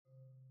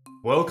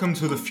Welcome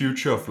to the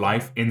Future of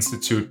Life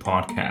Institute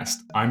podcast.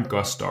 I'm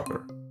Gus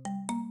Stocker.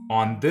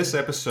 On this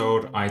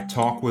episode, I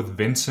talk with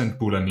Vincent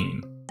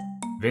Bulanin.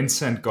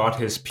 Vincent got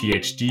his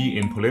PhD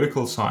in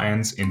political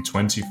science in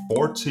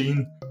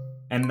 2014,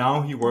 and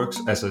now he works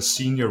as a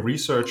senior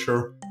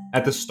researcher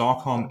at the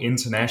Stockholm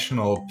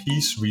International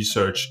Peace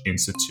Research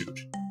Institute.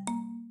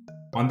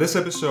 On this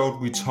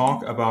episode, we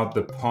talk about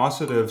the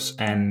positives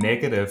and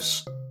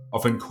negatives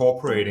of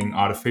incorporating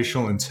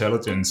artificial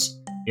intelligence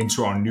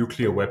into our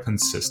nuclear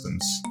weapons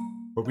systems,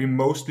 but we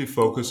mostly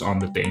focus on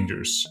the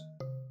dangers,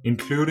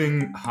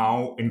 including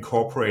how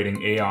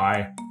incorporating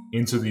AI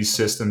into these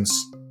systems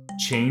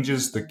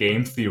changes the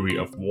game theory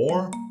of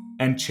war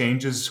and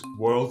changes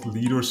world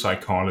leader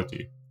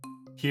psychology.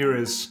 Here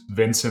is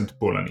Vincent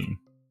Bulanin.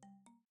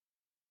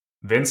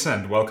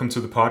 Vincent, welcome to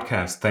the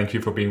podcast. Thank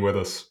you for being with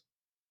us.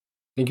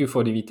 Thank you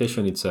for the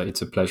invitation. It's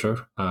a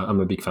pleasure. I'm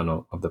a big fan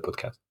of the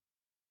podcast.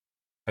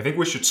 I think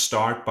we should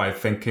start by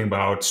thinking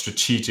about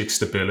strategic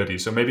stability.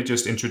 So maybe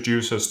just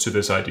introduce us to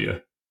this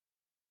idea.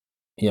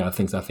 Yeah, I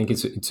think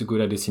it's a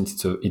good idea since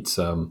it's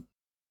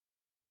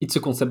a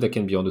concept that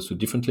can be understood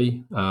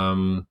differently.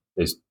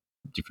 There's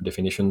different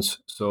definitions.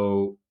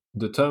 So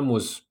the term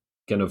was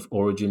kind of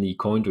originally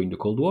coined during the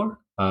Cold War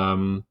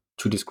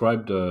to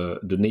describe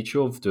the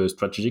nature of the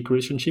strategic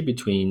relationship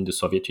between the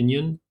Soviet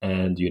Union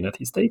and the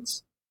United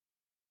States.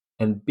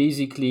 And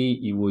basically,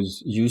 it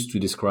was used to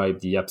describe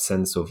the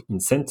absence of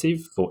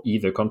incentive for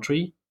either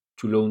country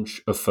to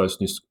launch a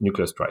first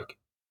nuclear strike.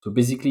 So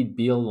basically,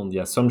 build on the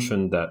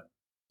assumption that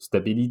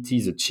stability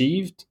is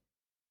achieved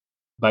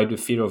by the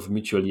fear of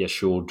mutually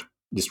assured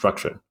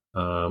destruction.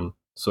 So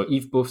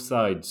if both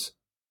sides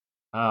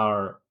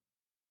are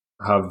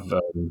have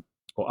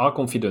or are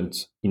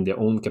confident in their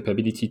own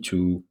capability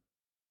to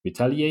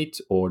retaliate,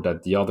 or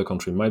that the other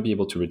country might be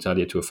able to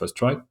retaliate to a first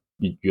strike,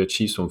 you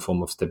achieve some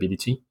form of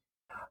stability.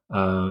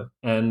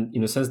 And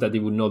in a sense that they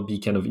would not be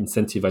kind of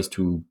incentivized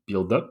to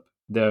build up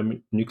their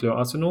nuclear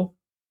arsenal,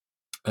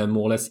 and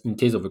more or less in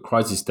case of a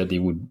crisis that they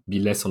would be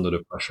less under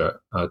the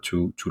pressure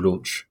to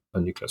launch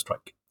a nuclear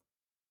strike.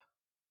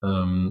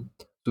 So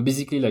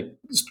basically, like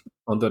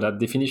under that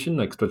definition,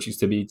 like strategic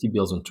stability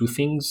builds on two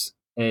things: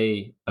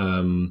 that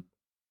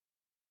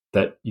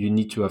you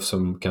need to have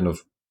some kind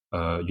of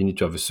you need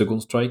to have a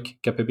second strike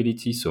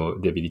capability, so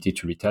the ability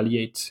to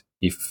retaliate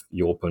if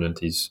your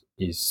opponent is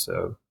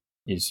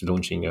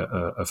launching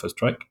a first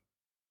strike.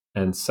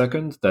 And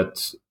second,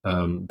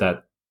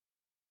 that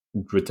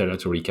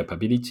retaliatory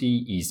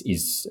capability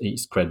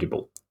is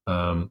credible,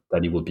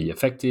 that it will be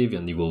effective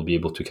and it will be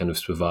able to kind of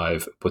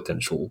survive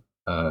potential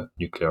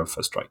nuclear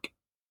first strike.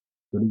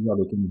 So these are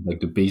like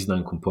the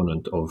baseline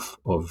component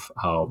of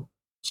how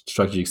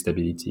strategic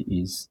stability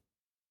is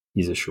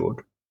assured.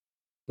 Does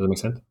that make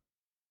sense?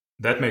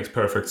 That makes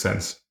perfect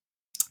sense.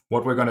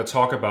 What we're going to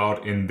talk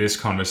about in this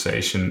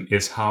conversation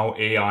is how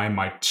AI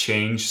might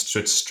change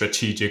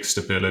strategic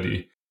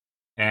stability.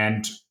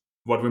 And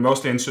what we're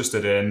mostly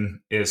interested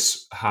in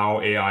is how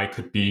AI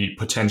could be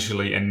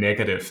potentially a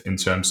negative in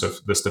terms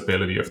of the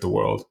stability of the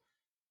world.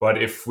 But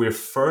if we're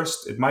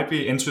first, it might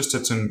be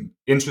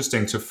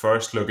interesting to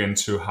first look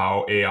into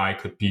how AI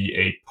could be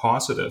a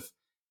positive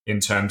in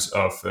terms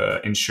of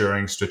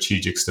ensuring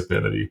strategic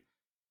stability.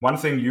 One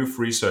thing you've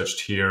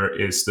researched here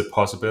is the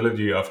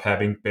possibility of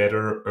having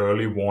better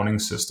early warning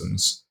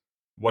systems.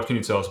 What can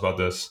you tell us about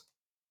this?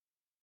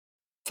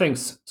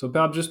 Thanks. So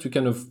perhaps just to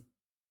kind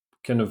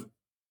of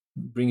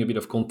bring a bit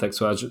of context.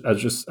 So as I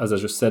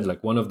just said,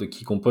 like one of the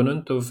key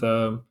component of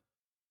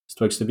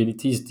strike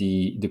stability is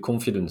the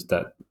confidence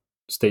that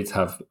states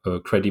have a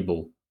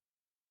credible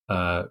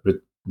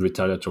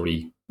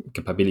retaliatory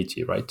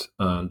capability, right?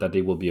 That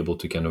they will be able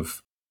to kind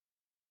of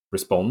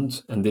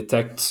respond and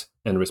detect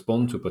and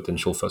respond to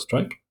potential first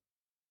strike.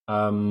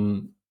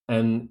 And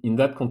in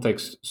that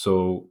context,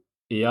 so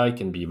AI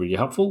can be really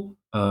helpful.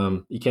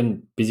 It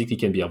can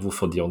be helpful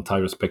for the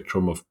entire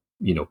spectrum of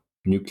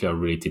nuclear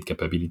related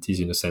capabilities,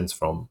 in a sense,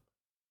 from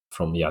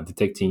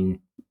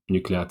detecting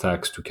nuclear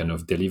attacks to kind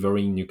of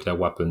delivering nuclear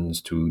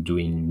weapons to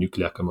doing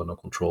nuclear command and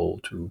control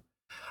to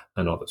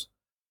and others,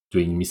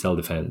 doing missile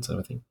defense and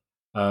everything.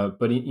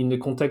 But in the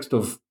context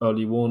of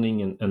early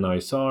warning and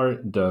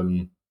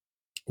ISR,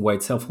 why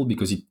it's helpful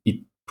because it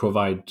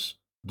provides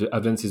the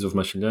advances of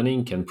machine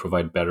learning can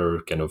provide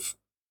better kind of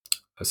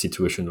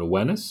situational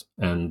awareness,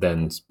 and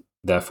then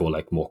therefore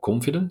like more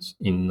confidence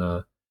in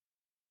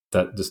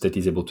that the state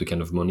is able to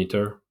kind of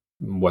monitor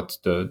what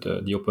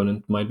the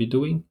opponent might be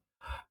doing.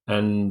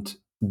 And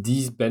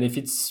these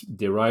benefits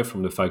derive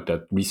from the fact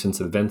that recent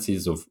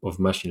advances of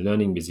machine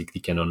learning basically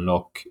can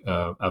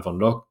have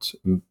unlocked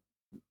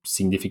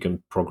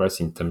significant progress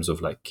in terms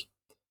of like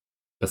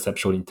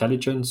perceptual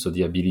intelligence, so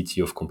the ability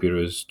of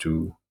computers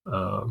to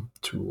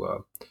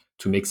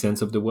make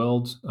sense of the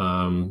world,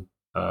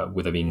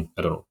 with having,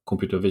 I don't know,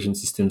 computer vision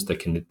systems that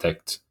can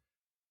detect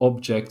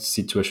objects,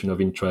 situation of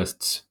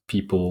interest,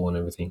 people, and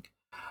everything.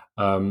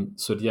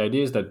 So the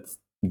idea is that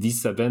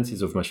these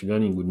advances of machine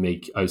learning would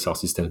make ISR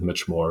systems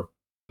much more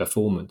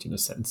performant in a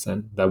sense,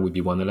 and that would be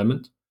one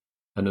element.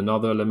 And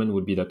another element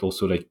would be that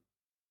also like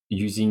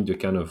using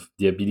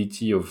the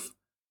ability of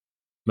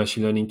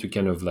machine learning to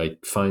kind of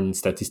like find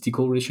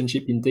statistical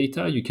relationship in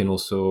data. You can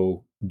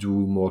also do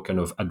more kind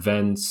of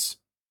advanced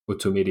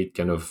automated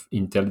kind of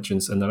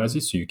intelligence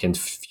analysis. So you can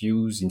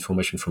fuse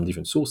information from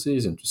different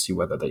sources and to see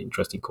whether they're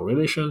interesting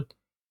correlation.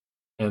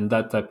 And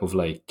that type of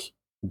like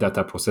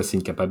data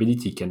processing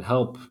capability can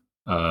help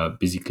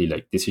basically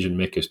like decision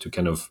makers to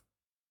kind of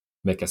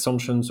make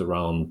assumptions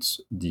around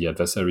the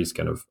adversary's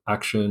kind of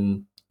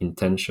action,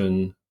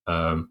 intention,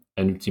 and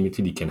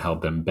ultimately it can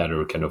help them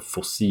better kind of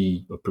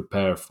foresee or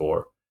prepare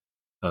for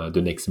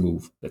the next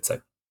move, let's say.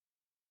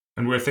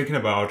 And we're thinking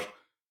about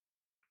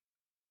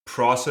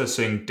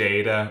processing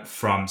data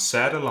from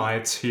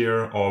satellites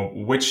here, or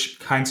which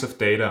kinds of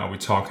data are we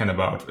talking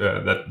about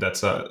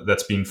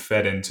that's being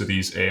fed into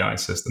these AI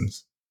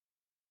systems?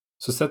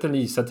 So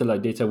certainly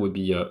satellite data would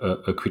be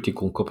a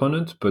critical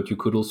component, but you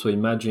could also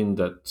imagine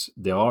that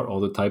there are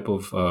other type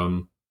of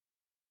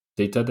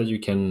data that you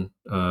can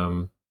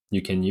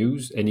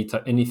use.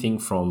 Anything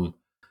from,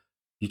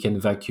 you can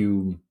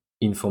vacuum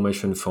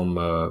information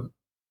from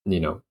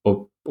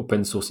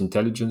open source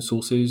intelligence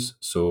sources,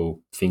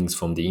 so things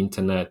from the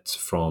internet,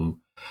 from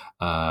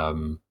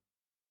um,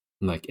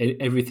 like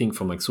everything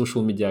from like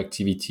social media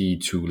activity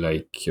to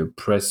like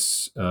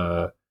press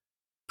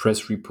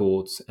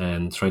reports,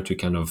 and trying to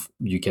kind of,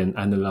 you can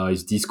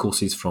analyze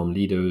discourses from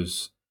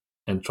leaders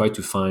and try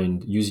to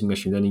find, using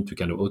machine learning to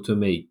kind of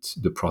automate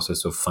the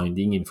process of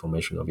finding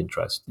information of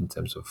interest in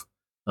terms of,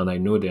 and I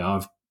know there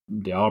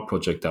are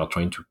projects that are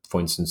trying to, for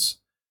instance,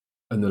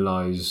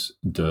 analyze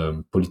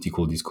the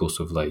political discourse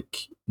of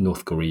like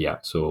North Korea.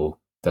 So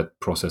that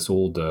process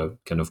all the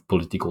kind of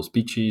political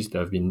speeches that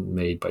have been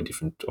made by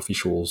different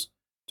officials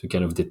to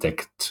kind of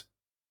detect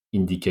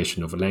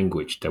indication of a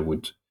language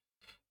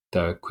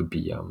that could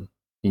be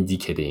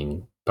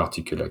indicating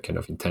particular kind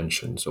of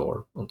intentions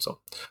or so.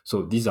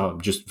 So these are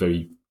just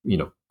very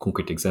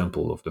concrete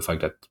example of the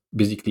fact that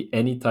basically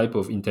any type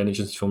of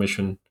intelligence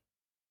information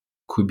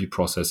could be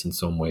processed in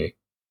some way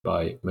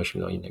by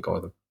machine learning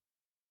algorithm.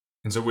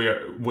 And so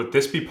would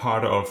this be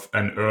part of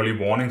an early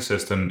warning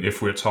system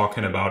if we're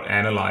talking about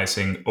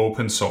analyzing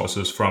open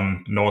sources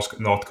from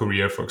North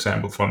Korea, for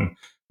example, from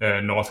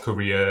North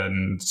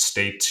Korean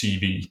state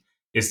TV?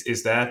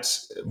 Is that,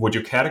 would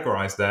you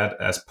categorize that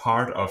as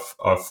part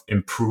of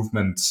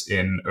improvements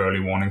in early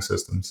warning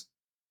systems?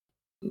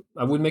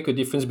 I would make a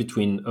difference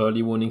between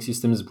early warning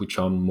systems, which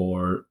are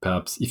more,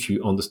 perhaps, if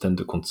you understand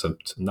the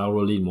concept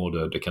narrowly, more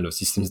the kind of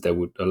systems that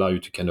would allow you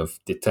to kind of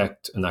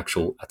detect an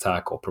actual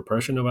attack or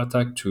preparation of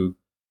attack, to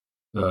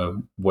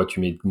what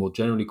you may more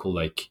generally call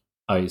like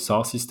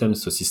ISR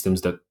systems, so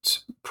systems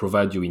that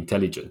provide you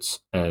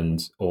intelligence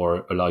and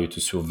or allow you to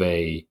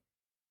survey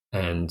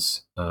and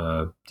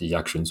the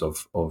actions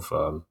of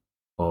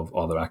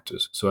other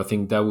actors. So I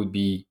think that would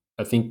be,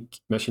 I think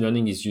machine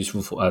learning is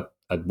useful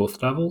at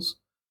both levels,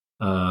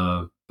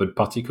 but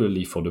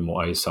particularly for the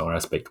more ISR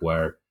aspect,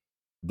 where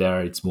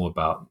there it's more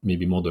about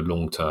maybe more the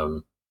long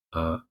term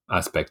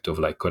aspect of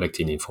like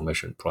collecting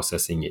information,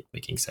 processing it,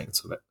 making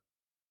sense of it.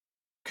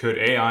 Could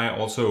AI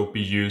also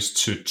be used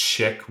to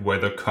check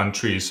whether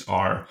countries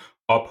are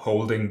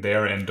upholding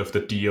their end of the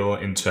deal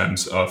in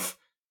terms of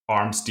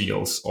arms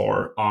deals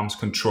or arms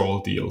control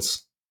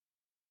deals?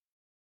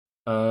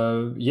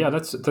 Yeah,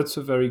 that's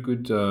a very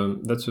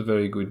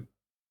good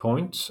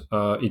point.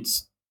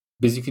 It's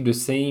basically the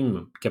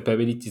same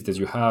capabilities that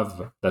you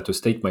have that a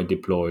state might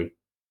deploy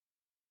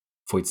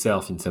for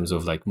itself in terms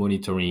of like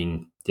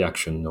monitoring the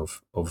action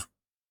of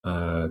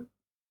uh,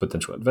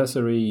 potential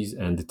adversaries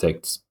and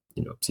detect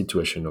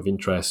situation of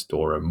interest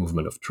or a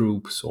movement of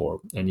troops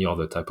or any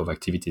other type of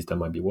activities that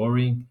might be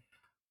worrying.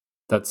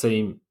 That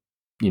same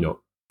you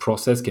know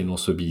process can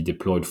also be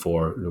deployed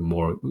for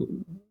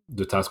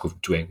the task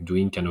of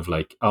doing kind of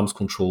like arms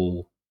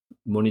control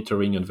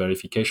monitoring and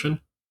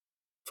verification.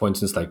 For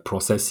instance, like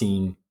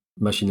processing,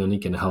 machine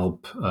learning can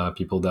help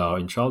people that are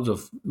in charge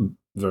of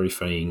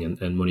verifying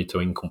and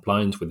monitoring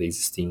compliance with the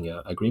existing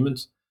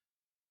agreements.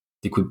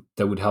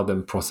 That would help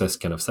them process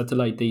kind of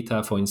satellite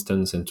data, for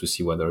instance, and to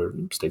see whether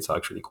states are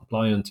actually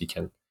compliant. It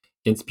can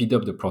speed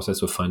up the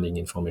process of finding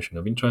information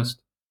of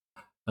interest.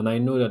 And I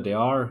know that there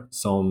are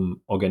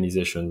some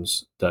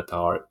organizations that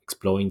are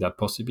exploring that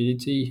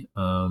possibility.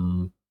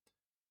 The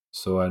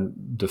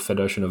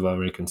Federation of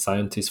American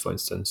Scientists, for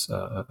instance,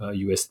 a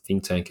US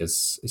think tank,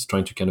 is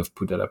trying to kind of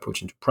put that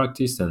approach into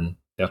practice, and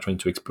they're trying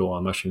to explore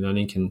how machine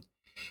learning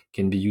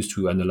can be used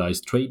to analyze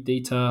trade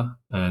data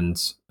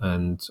and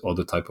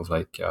other type of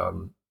like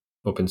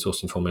open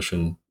source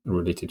information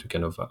related to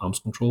kind of arms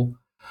control.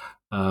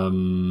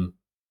 Um,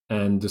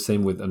 and the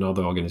same with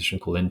another organization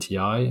called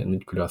NTI, and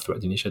Nuclear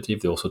Threat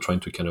Initiative. They're also trying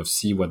to kind of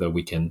see whether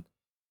we can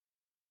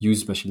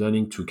use machine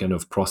learning to kind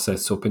of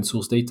process open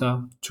source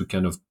data to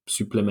kind of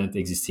supplement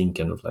existing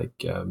kind of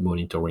like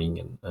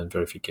monitoring and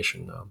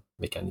verification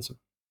mechanism.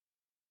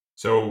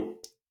 So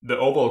the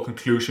overall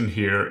conclusion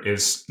here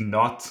is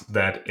not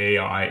that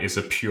AI is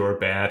a pure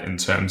bad in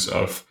terms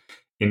of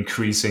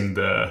increasing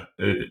the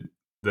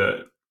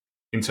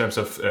in terms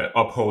of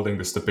upholding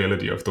the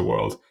stability of the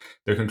world.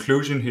 The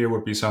conclusion here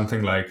would be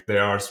something like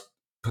there are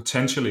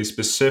potentially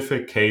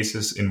specific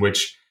cases in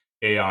which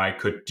AI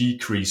could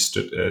decrease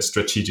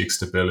strategic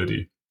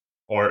stability,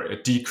 or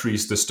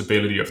decrease the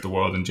stability of the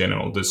world in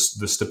general, the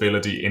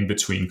stability in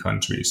between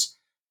countries.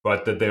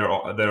 But that there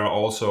are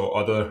also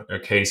other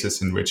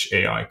cases in which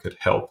AI could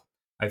help.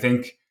 I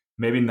think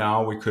maybe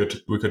now we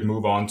could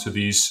move on to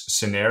these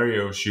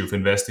scenarios you've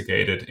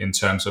investigated in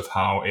terms of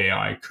how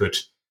AI could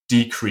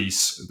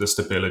decrease the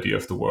stability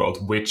of the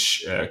world.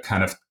 Which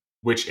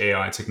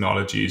AI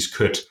technologies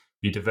could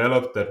be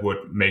developed that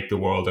would make the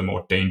world a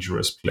more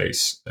dangerous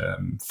place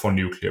for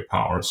nuclear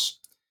powers.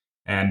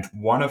 And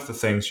one of the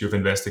things you've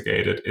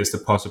investigated is the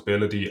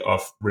possibility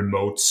of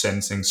remote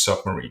sensing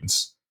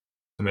submarines.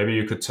 So maybe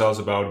you could tell us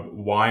about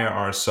why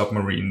are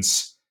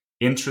submarines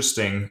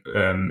interesting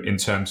in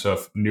terms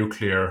of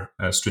nuclear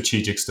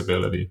strategic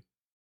stability.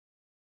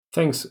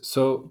 Thanks.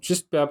 So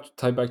just perhaps to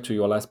tie back to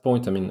your last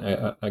point, I mean,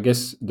 I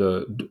guess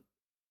the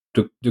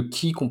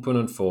key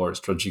component for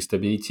strategic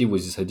stability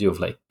was this idea of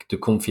like the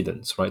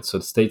confidence, right? So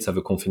the states have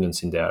a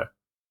confidence in their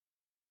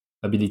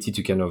ability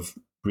to kind of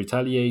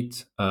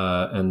retaliate,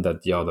 and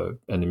that the other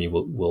enemy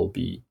will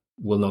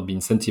not be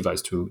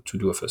incentivized to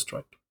do a first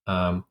strike.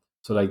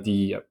 So like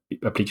the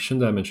application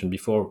that I mentioned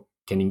before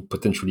can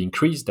potentially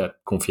increase that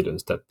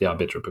confidence that they are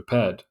better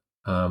prepared.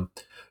 But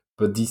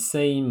the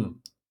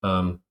same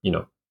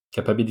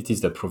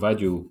capabilities that provide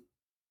you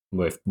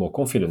with more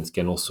confidence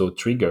can also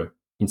trigger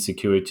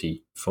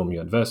insecurity from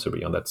your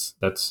adversary, and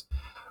that's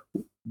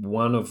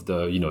one of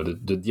the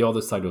the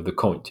other side of the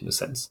coin in a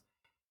sense.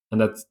 And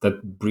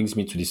that brings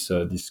me to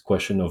this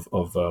question of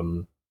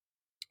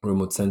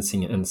remote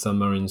sensing and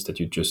submarines that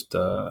you just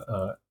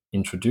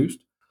introduced.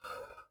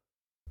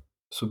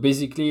 So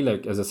basically,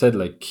 like as I said,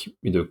 like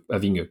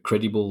having a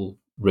credible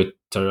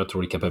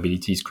retaliatory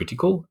capability is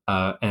critical,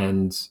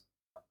 and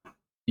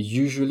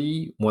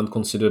usually one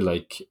considered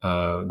like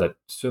that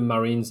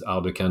submarines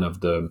are the kind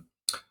of the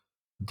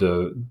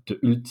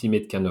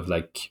ultimate kind of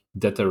like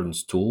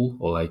deterrence tool,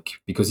 or like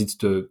because it's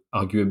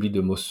arguably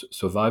the most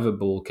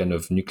survivable kind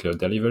of nuclear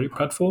delivery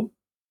platform.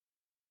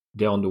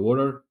 They're on the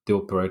water. They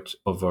operate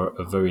over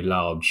a very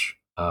large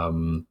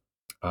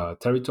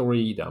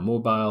territory. They're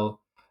mobile.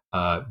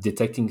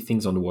 Detecting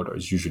things on the water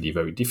is usually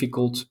very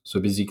difficult. So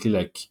basically,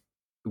 like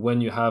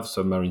when you have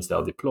submarines that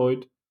are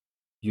deployed,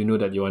 you know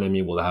that your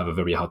enemy will have a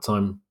very hard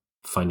time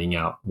finding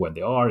out where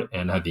they are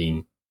and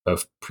having a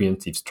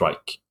preemptive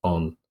strike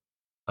on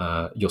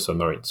your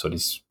submarine. So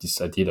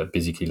this idea that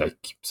basically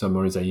like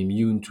submarines are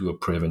immune to a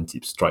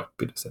preventive strike,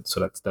 in a sense.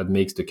 So that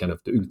makes the kind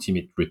of the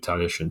ultimate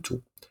retaliation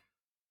tool.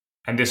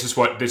 And this is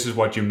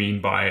what you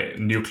mean by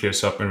nuclear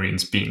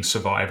submarines being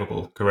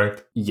survivable,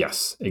 correct?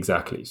 Yes,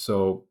 exactly.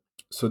 So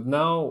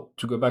now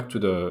to go back to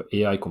the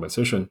AI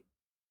conversation,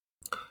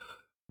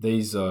 there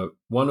is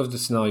one of the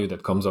scenario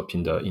that comes up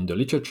in the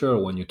literature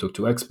when you talk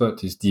to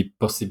experts is the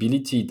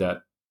possibility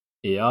that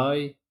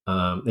AI,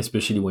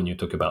 especially when you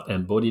talk about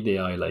embodied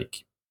AI,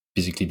 like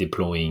basically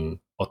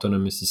deploying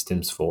autonomous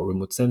systems for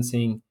remote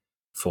sensing,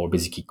 for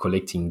basically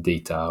collecting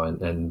data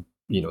and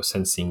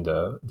sensing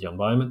the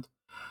environment,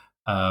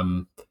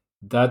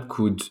 that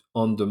could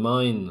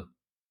undermine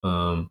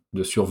the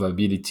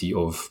survivability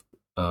of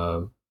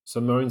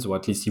submarines, or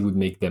at least it would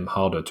make them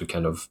harder to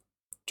kind of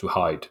to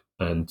hide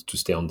and to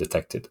stay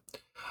undetected.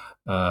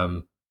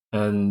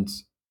 And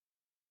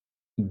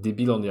they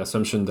build on the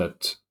assumption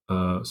that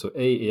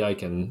AI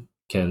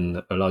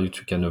can allow you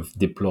to kind of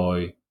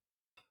deploy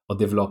or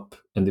develop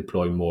and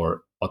deploy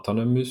more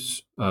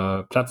autonomous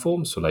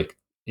platforms, so like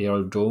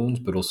air drones,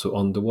 but also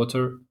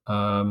underwater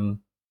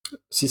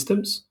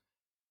systems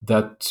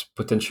that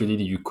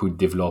potentially you could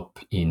develop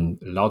in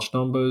large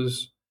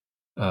numbers,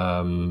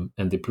 and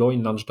deploy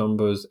in large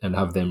numbers and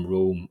have them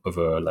roam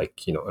over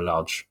like a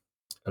large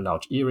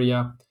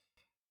area.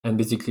 And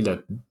basically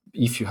that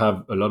if you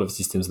have a lot of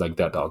systems like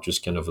that are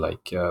just kind of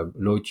like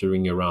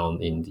loitering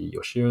around in the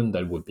ocean,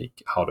 that would make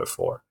it harder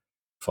for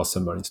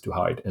submarines to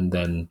hide. And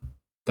then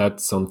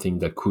that's something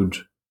that could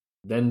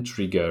then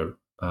trigger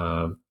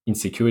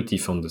insecurity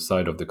from the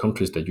side of the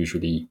countries that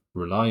usually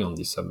rely on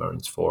these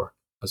submarines for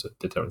as a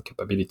deterrent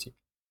capability.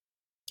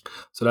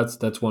 So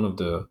that's one of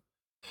the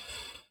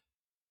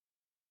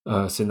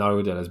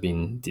scenario that has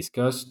been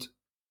discussed.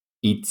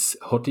 It's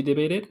hotly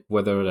debated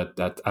whether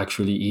that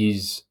actually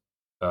is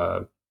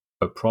a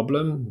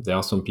problem. There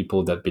are some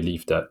people that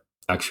believe that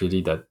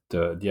actually that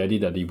the idea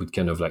that it would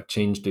kind of like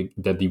change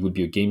that it would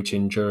be a game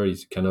changer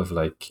is kind of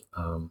like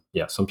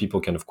some people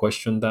kind of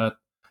question that.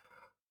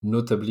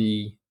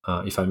 Notably,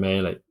 if I may,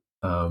 like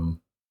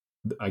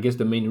I guess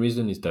the main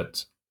reason is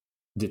that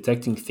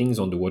detecting things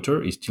on the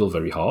water is still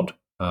very hard.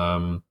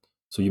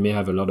 So you may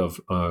have a lot of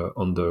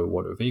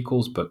underwater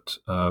vehicles, but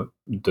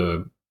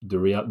the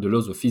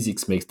laws of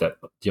physics makes that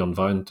the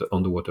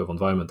underwater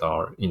environment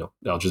are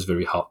just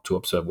very hard to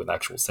observe with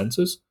actual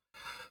sensors.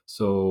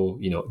 So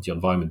the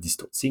environment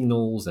distorts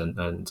signals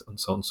and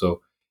so on.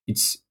 So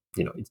it's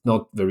it's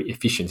not very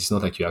efficient. It's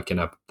not like you can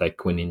have,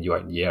 like when you are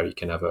in the air, you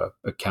can have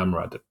a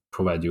camera that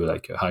provide you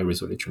like a high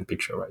resolution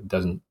picture, right? It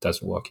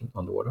doesn't work in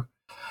underwater.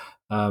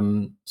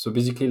 So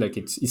basically, like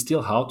it's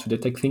still hard to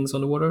detect things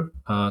underwater.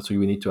 So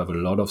you need to have a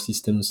lot of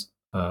systems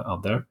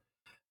out there.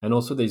 And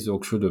also there's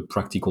also the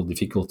practical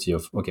difficulty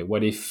of, okay,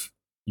 what if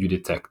you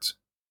detect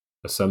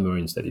a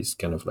submarine that is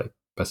kind of like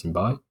passing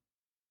by?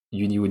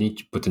 You need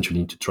to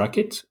potentially need to track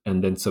it,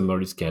 and then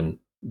submarines can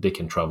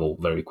travel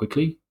very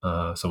quickly.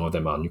 Some of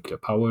them are nuclear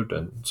powered,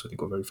 and so they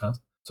go very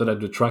fast. So that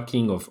the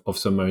tracking of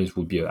submarines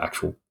would be an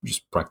actual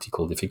just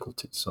practical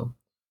difficulty. So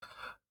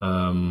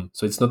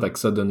it's not like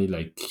suddenly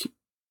like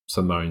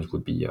submarines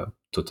would be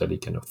totally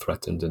kind of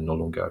threatened and no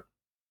longer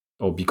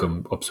or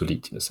become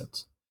obsolete in a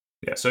sense.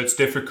 Yeah, so it's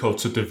difficult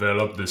to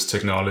develop this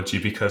technology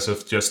because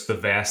of just the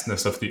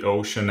vastness of the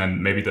ocean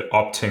and maybe the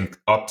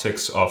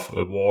optics of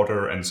the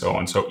water and so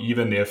on. So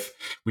even if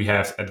we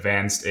have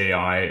advanced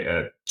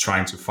AI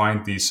trying to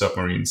find these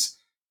submarines,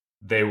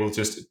 they will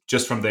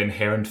just from the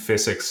inherent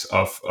physics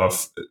of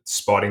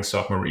spotting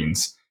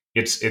submarines,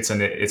 it's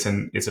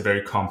a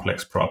very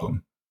complex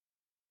problem.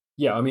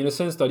 Yeah, I mean, in a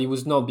sense that it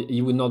would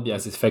not be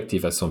as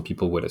effective as some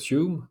people would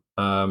assume.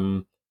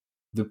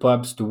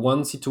 Perhaps the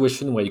one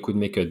situation where it could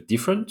make a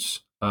difference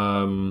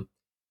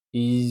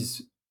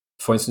is,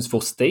 for instance,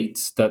 for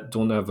states that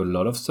don't have a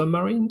lot of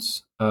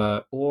submarines,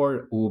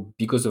 or who,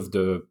 because of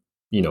the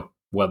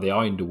where they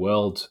are in the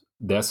world,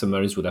 their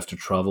submarines would have to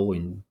travel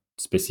in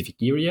specific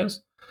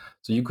areas.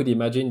 So you could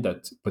imagine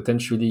that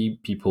potentially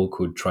people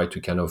could try to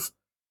kind of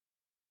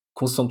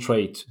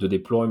concentrate the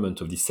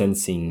deployment of the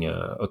sensing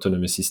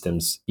autonomous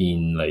systems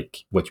in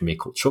like what you may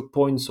call choke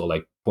points, or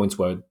like points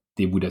where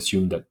they would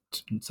assume that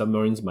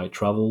submarines might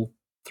travel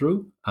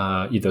through,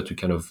 either to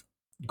kind of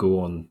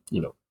go on,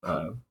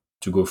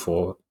 to go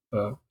for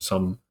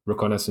some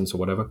reconnaissance or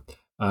whatever.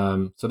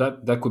 So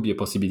that could be a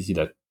possibility,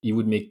 that it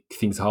would make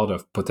things harder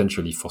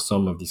potentially for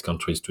some of these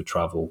countries to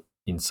travel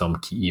in some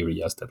key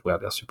areas that where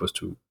they're supposed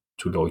to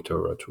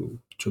loiter or to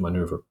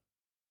maneuver.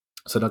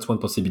 So that's one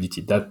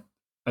possibility. That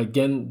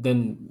again,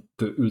 then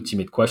the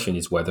ultimate question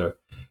is whether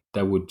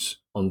that would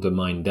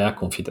undermine their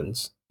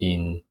confidence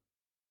in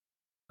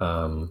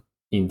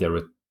their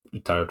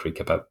retaliatory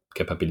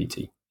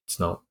capability. It's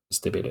not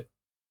debated.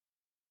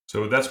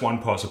 So that's one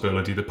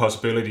possibility. The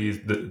possibility is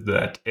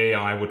that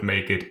AI would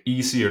make it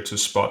easier to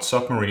spot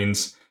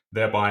submarines,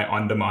 thereby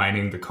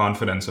undermining the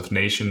confidence of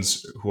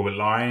nations who are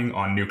relying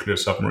on nuclear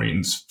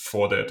submarines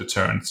for their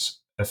deterrence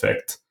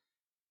effect.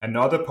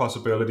 Another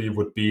possibility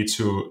would be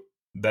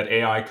that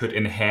AI could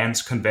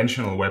enhance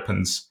conventional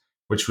weapons,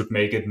 which would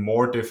make it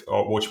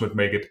which would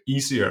make it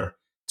easier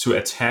to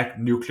attack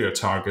nuclear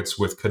targets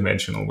with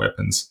conventional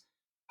weapons.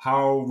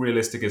 How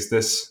realistic is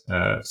this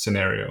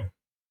scenario?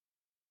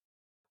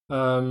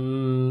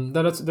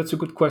 That's a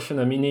good question.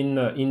 I mean,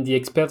 in the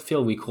expert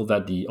field, we call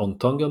that the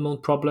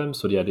entanglement problem.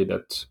 So the idea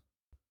that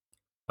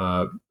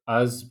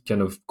as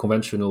kind of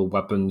conventional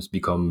weapons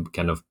become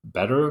kind of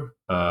better,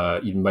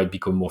 it might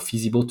become more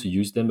feasible to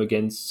use them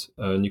against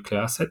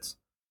nuclear assets.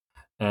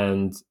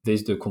 And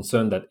there's the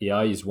concern that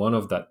AI is one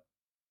of that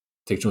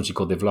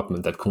technological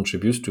development that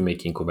contributes to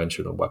making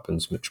conventional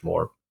weapons much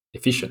more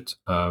efficient.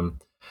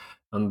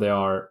 And there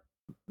are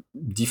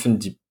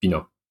different,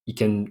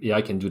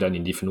 AI can do that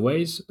in different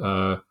ways.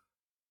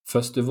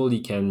 First of all,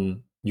 you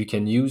can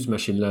use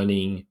machine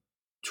learning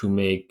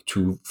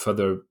to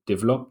further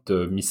develop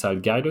the missile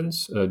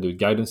guidance, the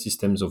guidance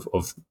systems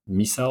of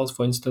missiles,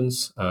 for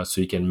instance.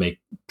 So you can make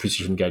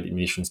precision guided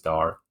munitions that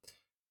are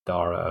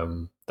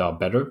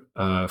better.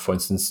 For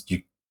instance,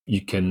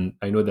 you can.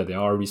 I know that there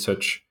are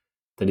research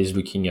that is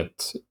looking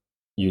at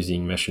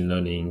using machine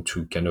learning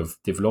to kind of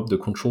develop the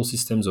control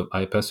systems of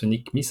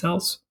hypersonic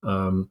missiles,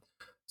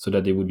 so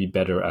that they would be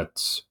better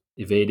at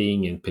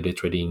evading and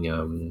penetrating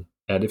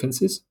air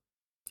defenses.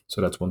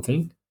 So that's one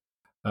thing.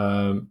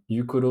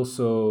 You could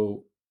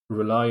also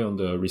rely on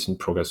the recent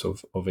progress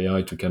of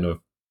AI to kind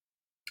of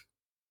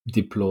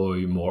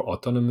deploy more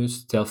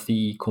autonomous,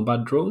 stealthy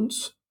combat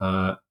drones,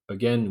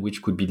 again,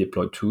 which could be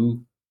deployed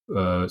to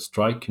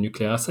strike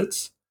nuclear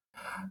assets.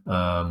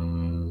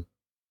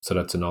 So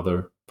that's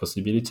another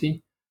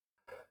possibility.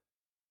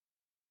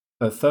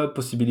 A third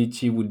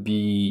possibility would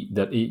be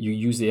that you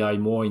use AI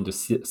more in the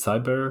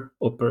cyber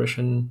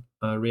operation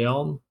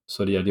realm.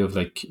 So the idea of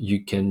like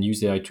you can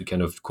use AI to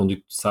kind of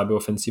conduct cyber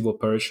offensive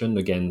operation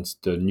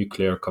against the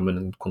nuclear command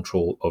and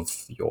control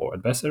of your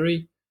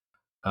adversary.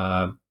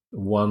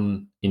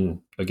 One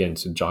in, again,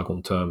 it's a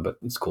jargon term, but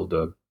it's called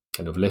a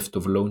kind of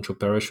leftover launch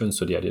operation.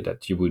 So the idea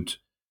that you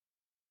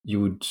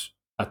would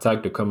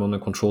attack the command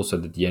and control so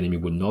that the enemy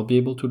would not be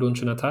able to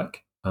launch an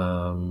attack.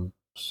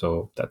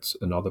 So that's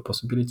another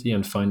possibility.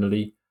 And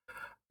finally,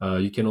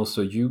 you can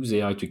also use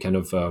AI to kind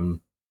of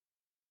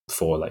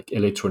for like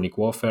electronic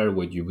warfare,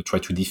 where you would try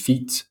to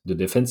defeat the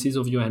defenses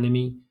of your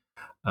enemy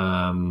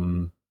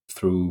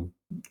through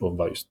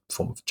various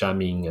form of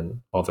jamming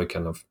and other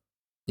kind of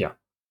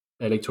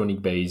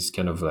electronic based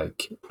kind of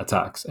like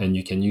attacks. And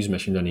you can use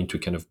machine learning to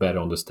kind of better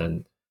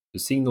understand the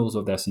signals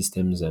of their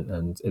systems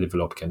and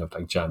develop kind of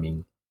like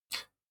jamming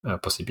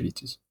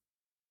possibilities.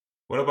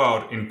 What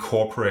about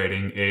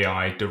incorporating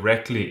AI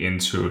directly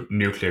into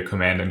nuclear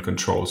command and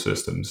control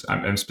systems?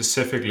 I'm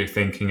specifically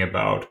thinking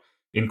about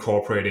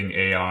incorporating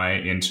AI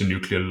into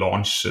nuclear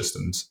launch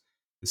systems.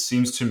 It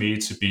seems to me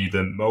to be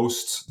the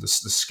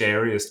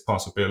scariest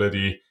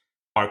possibility.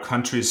 Are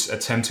countries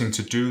attempting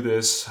to do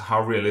this?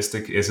 How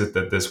realistic is it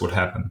that this would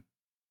happen?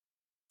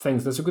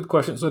 Thanks. That's a good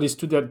question. So there's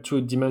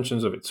two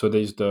dimensions of it. So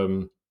there's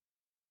the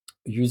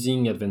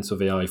using advance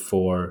of AI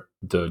for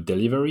the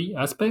delivery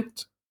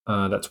aspect.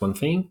 That's one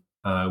thing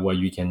where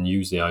you can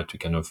use AI to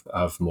kind of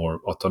have more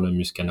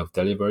autonomous kind of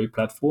delivery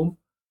platform.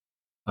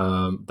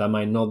 That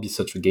might not be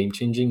such a game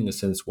changing in the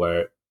sense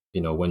where,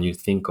 when you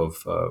think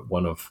of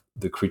one of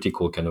the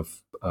critical kind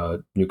of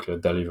nuclear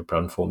delivery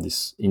platform,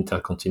 this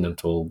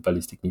intercontinental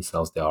ballistic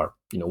missiles, they are,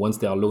 once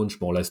they are launched,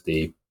 more or less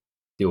they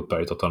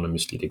operate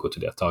autonomously. They go to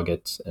their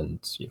targets, and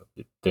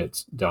they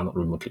are not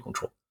remotely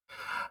controlled.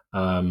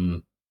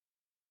 And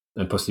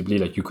possibly,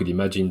 like, you could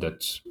imagine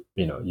that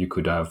you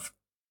could have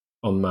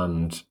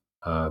unmanned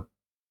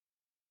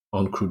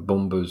uncrewed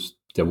bombers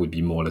that would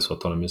be more or less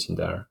autonomous in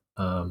there.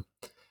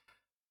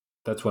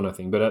 That's one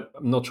thing, but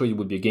I'm not sure it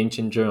would be a game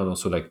changer. And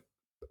also, like,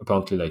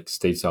 apparently, like,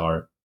 states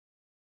are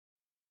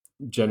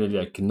generally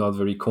like not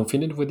very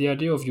confident with the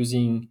idea of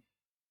using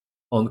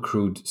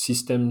uncrewed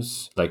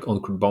systems like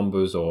uncrewed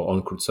bombers or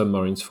uncrewed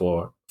submarines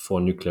for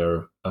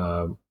nuclear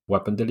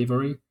weapon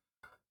delivery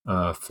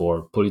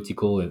for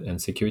political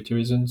and security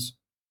reasons.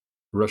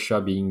 Russia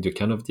being the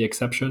kind of the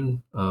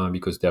exception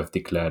because they have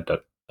declared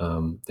that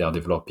they are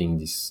developing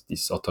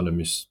this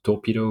autonomous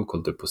torpedo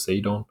called the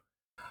Poseidon,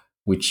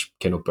 which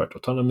can operate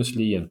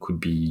autonomously and could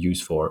be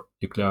used for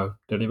nuclear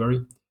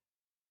delivery.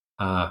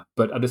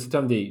 But at the same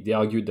time, they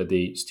argued that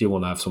they still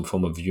want to have some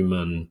form of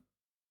human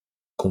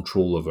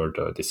control over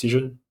the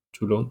decision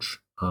to launch.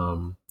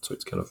 So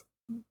it's kind of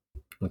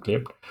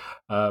unclear.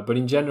 But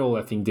in general,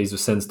 I think there's a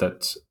sense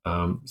that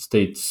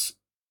states,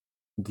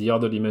 the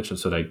other dimension,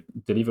 so like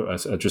deliver,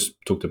 as I just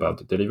talked about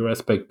the delivery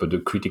aspect, but the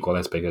critical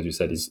aspect, as you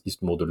said, is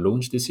more the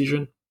launch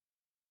decision.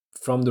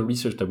 From the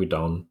research that we've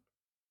done,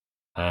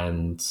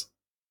 and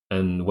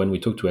when we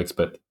talk to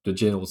experts, the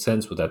general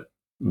sense was that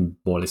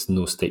more or less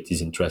no state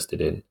is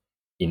interested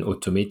in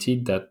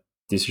automating that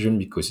decision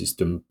because it's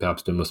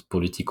perhaps the most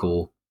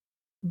political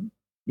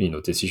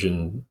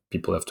decision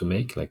people have to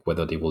make, like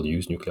whether they will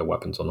use nuclear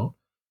weapons or not,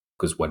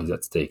 because what is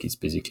at stake is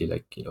basically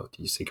like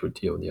the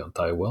security of the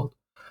entire world.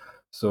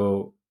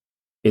 So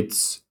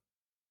it's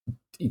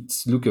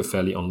look a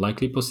fairly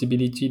unlikely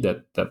possibility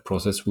that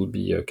process will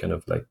be kind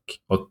of like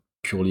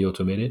purely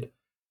automated,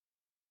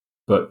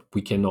 but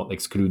we cannot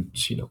exclude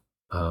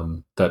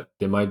that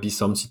there might be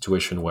some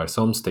situation where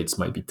some states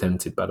might be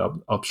tempted by that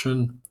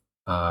option.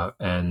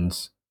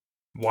 And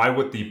why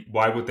would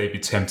they be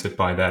tempted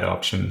by that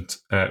option?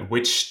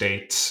 Which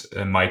states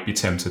might be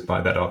tempted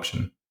by that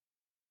option?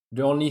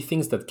 The only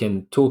things that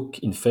can talk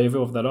in favor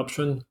of that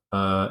option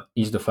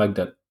is the fact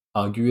that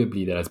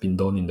arguably that has been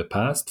done in the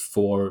past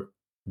for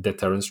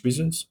deterrence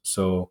reasons.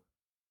 So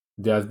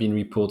there have been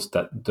reports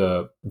that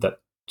the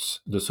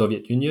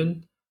Soviet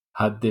Union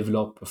had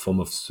developed a form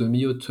of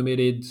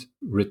semi-automated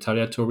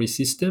retaliatory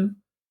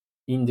system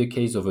in the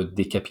case of a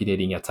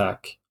decapitating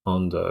attack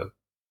on the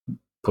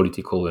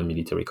political and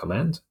military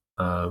command.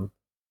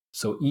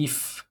 So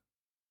if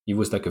it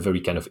was like a very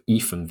kind of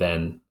if and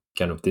then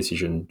kind of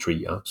decision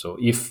tree. So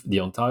if the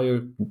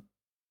entire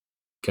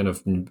kind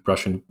of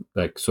Russian,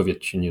 like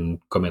Soviet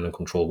Union command and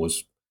control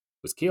was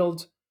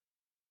killed,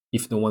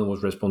 if no one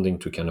was responding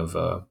to kind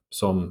of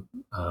some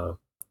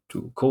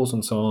to calls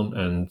and so on,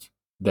 and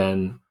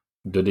then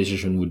the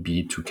decision would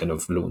be to kind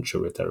of launch a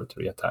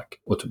retaliatory attack,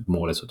 or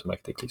more or less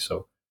automatically.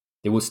 So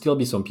there will still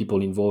be some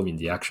people involved in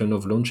the action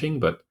of launching,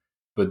 but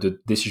the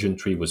decision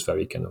tree was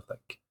very kind of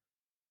like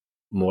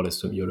more or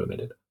less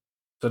semi-automated.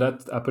 So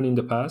that happened in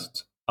the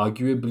past.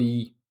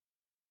 Arguably,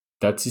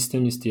 that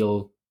system is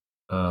still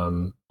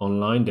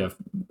online. They have,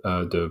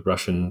 the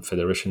Russian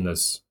Federation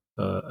has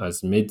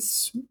made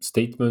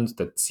statements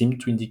that seem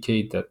to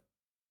indicate that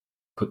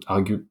could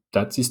argue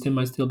that system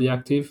might still be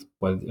active.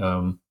 Well,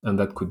 and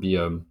that could be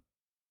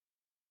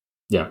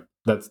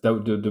that's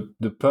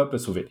the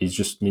purpose of it is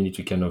just mainly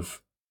to kind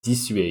of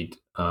dissuade,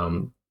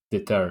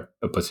 deter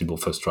a possible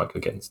first strike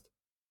against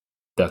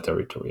that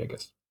territory, I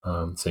guess.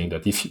 Saying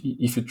that if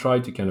you try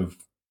to kind of,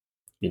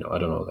 I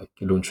don't know, like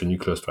launch a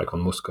nuclear strike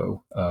on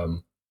Moscow,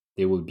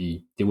 there will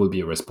be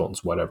a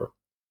response, whatever.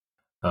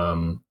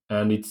 And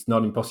it's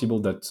not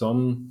impossible that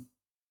some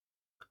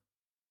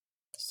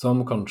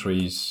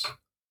countries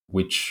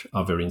which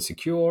are very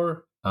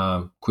insecure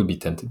could be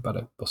tempted by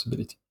that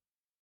possibility.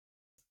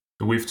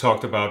 We've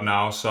talked about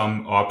now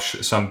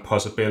some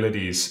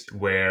possibilities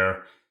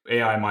where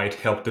AI might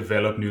help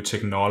develop new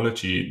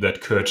technology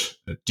that could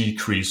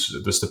decrease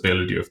the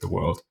stability of the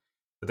world.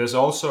 But there's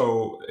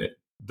also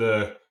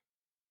the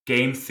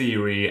game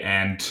theory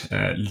and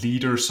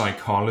leader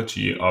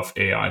psychology of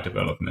AI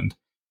development.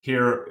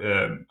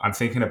 Here, I'm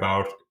thinking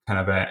about kind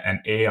of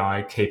an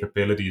AI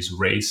capabilities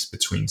race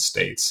between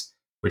states,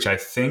 which I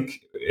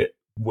think it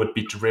would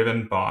be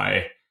driven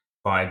by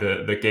by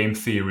the game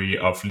theory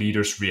of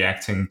leaders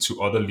reacting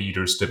to other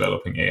leaders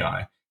developing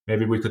AI.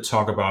 Maybe we could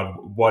talk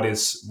about what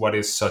is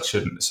such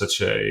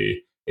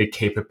a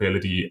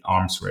capability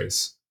arms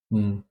race.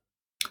 Mm.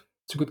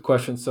 It's a good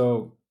question.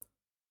 So,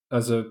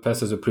 as a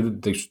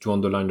prelude to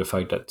underline the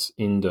fact that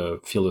in the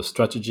field of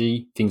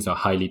strategy, things are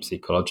highly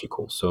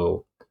psychological.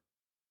 So,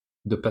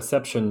 the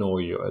perception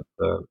or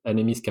the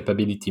enemy's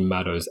capability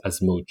matters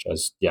as much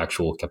as the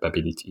actual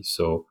capability.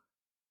 So,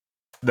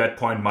 that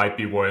point might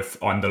be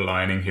worth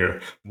underlining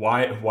here.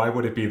 Why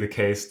would it be the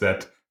case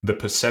that the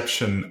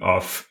perception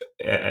of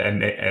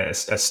a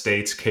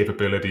state's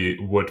capability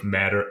would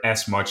matter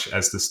as much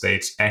as the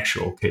state's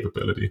actual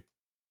capability?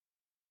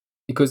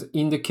 because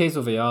in the case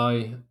of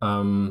AI,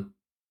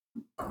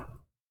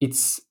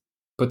 it's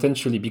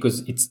potentially,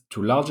 because it's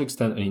to a large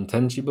extent an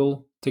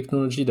intangible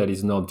technology that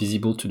is not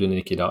visible to the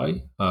naked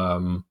eye.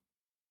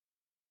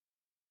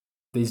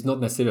 There's not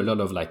necessarily a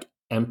lot of like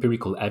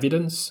empirical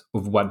evidence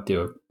of what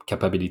the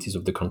capabilities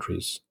of the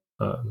countries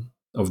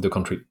of the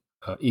country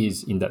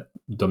is in that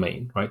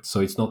domain, right?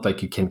 So it's not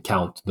like you can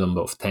count the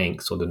number of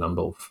tanks or the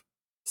number of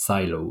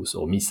silos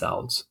or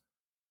missiles.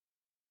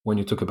 When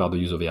you talk about the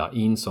use of AI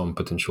in some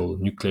potential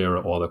nuclear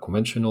or other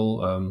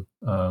conventional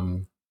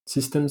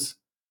systems,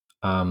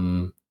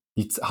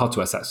 it's hard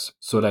to assess.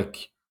 So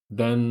like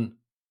then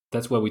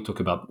that's where we talk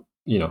about,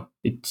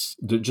 it's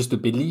just the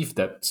belief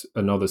that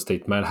another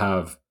state might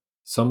have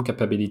some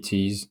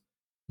capabilities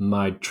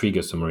might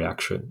trigger some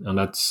reaction, and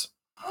that's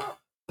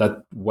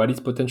what is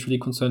potentially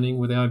concerning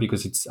with AI,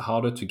 because it's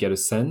harder to get a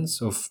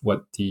sense of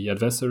what the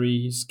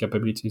adversary's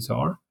capabilities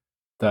are.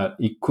 That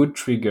it could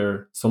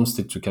trigger some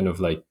state to kind of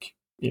like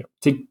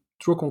take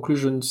draw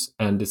conclusions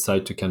and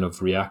decide to kind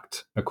of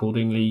react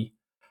accordingly.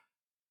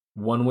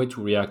 One way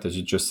to react, as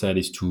you just said,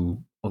 is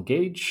to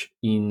engage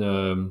in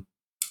an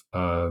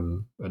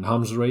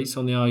arms race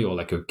on AI, or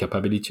like a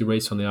capability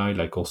race on AI,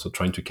 like also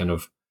trying to kind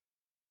of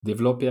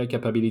develop AI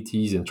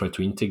capabilities and try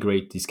to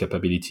integrate these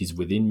capabilities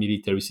within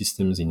military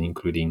systems,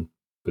 including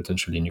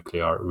potentially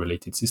nuclear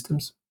related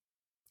systems.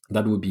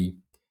 That would be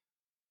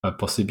a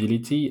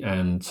possibility.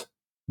 And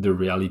the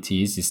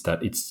reality is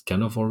that it's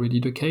kind of already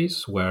the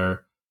case,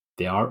 where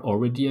there are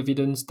already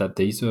evidence that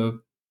there's a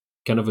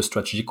kind of a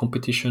strategic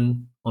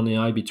competition on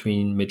AI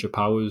between major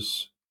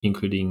powers,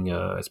 including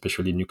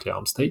especially nuclear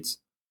armed states.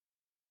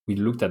 We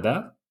looked at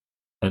that,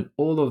 and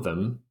all of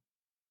them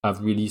have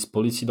released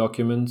policy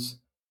documents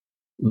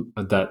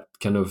that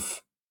kind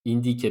of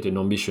indicate an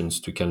ambitions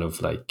to kind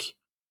of like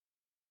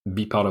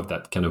be part of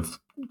that kind of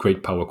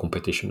great power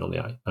competition on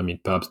AI. I mean,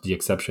 perhaps the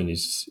exception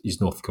is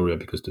North Korea,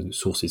 because the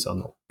sources are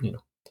not,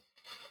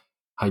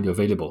 highly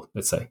available,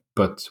 let's say.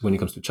 But when it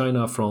comes to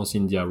China, France,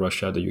 India,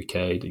 Russia, the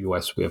UK, the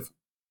US, we have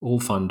all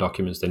found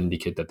documents that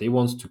indicate that they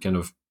want to kind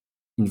of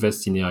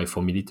invest in AI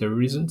for military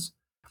reasons.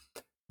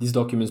 These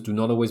documents do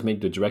not always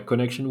make the direct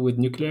connection with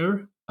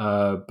nuclear,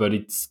 but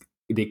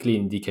they clearly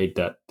indicate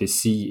that they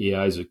see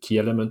AI as a key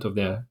element of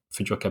their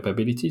future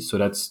capabilities. So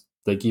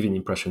they give an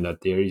impression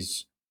that there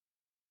is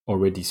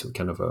already some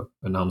kind of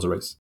an arms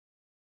race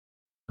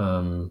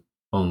on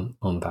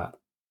that.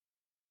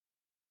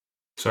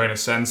 So in a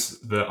sense,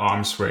 the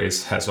arms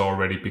race has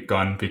already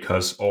begun,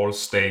 because all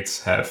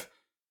states have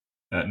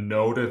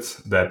noted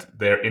that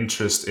their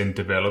interest in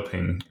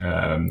developing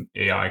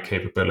AI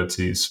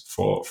capabilities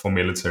for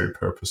military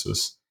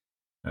purposes.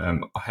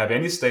 Have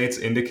any states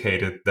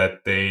indicated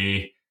that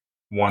they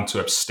want to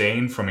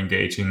abstain from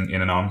engaging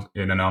in an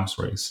arms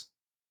race?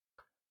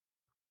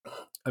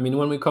 I mean,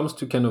 when it comes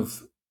to kind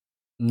of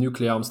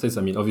nuclear arms states,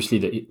 I mean,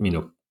 obviously,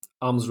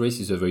 arms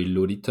race is a very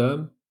loaded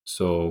term,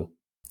 so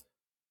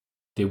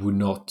they would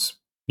not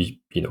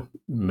be,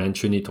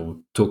 mention it or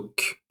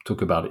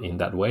talk about it in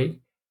that way.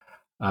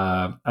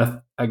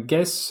 I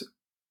guess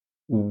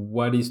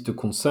what is the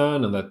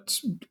concern, and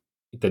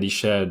that is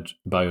shared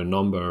by a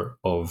number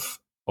of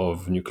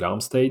nuclear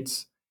armed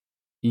states,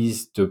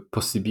 is the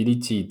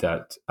possibility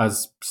that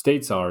as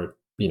states are,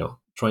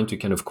 trying to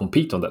kind of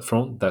compete on that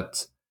front,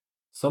 that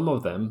some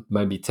of them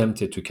might be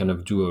tempted to kind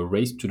of do a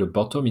race to the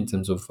bottom in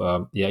terms of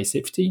AI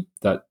safety,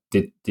 that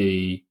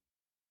they,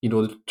 in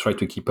order to try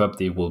to keep up,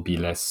 they will be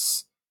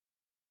less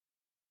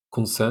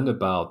concerned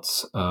about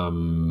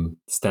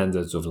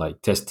standards of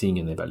like testing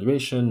and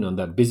evaluation, and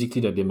that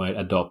basically that they might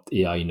adopt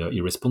AI in an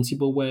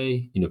irresponsible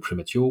way, in a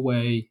premature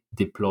way,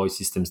 deploy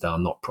systems that are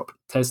not properly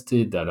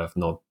tested,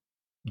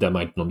 that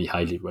might not be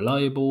highly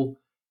reliable.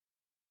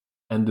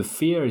 And the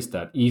fear is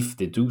that if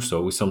they do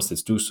so, if some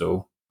states do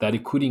so, that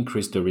it could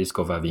increase the risk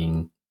of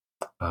having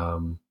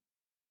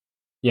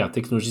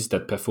technologies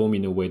that perform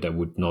in a way that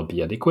would not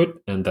be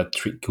adequate, and that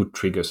could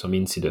trigger some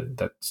incident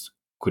that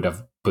could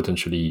have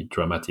potentially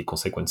dramatic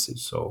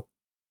consequences. So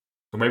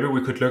maybe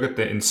we could look at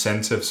the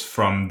incentives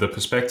from the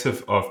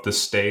perspective of the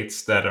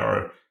states that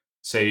are,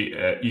 say,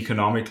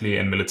 economically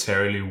and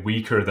militarily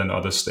weaker than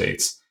other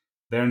states.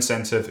 Their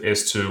incentive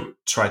is to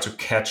try to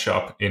catch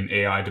up in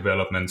AI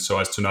development so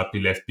as to not be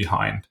left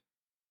behind.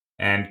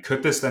 And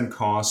could this then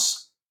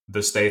cause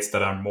the states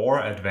that are more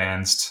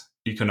advanced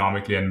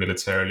economically and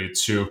militarily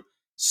to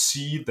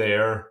see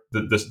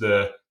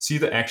see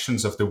the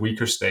actions of the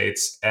weaker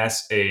states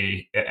as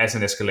an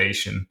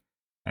escalation,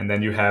 and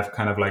then you have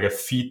kind of like a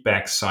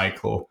feedback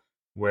cycle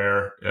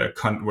where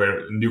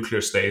where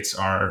nuclear states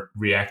are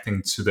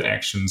reacting to the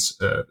actions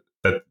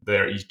that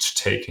they're each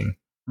taking.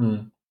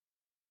 Mm.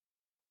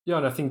 Yeah,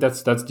 and I think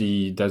that's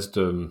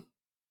the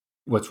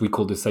what we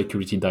call the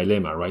security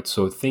dilemma, right?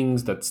 So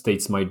things that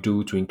states might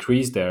do to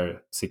increase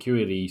their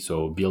security,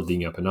 so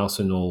building up an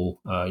arsenal,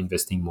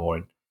 investing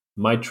more,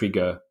 might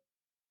trigger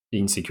the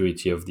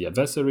insecurity of the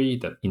adversary,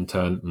 that in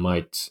turn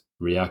might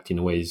react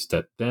in ways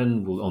that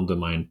then will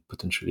undermine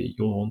potentially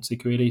your own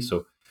security.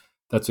 So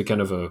that's a kind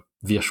of a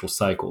virtuous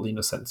cycle in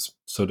a sense.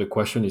 So the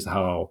question is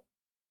how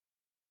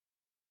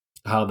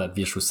that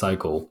virtuous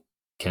cycle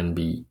can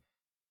be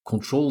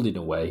controlled in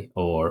a way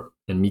or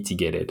and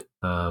mitigated,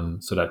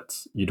 so that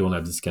you don't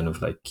have this kind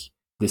of like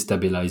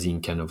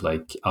destabilizing kind of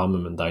like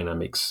armament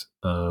dynamics,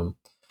 that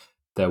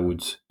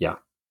would, yeah,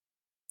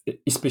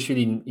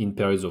 especially in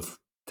periods of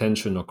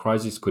tension or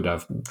crisis, could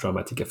have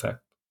dramatic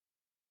effect.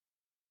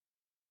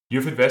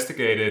 You've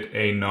investigated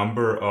a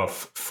number of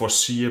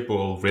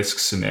foreseeable risk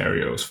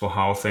scenarios for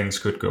how things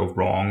could go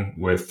wrong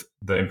with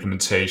the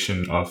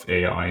implementation of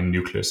AI in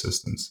nuclear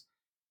systems.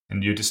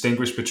 And you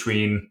distinguish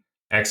between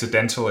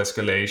accidental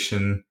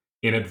escalation,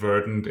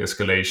 inadvertent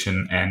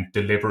escalation, and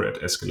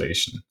deliberate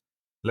escalation.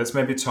 Let's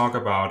maybe talk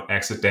about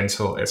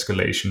accidental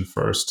escalation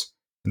first,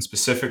 and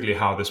specifically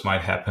how this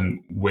might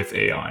happen with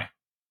AI.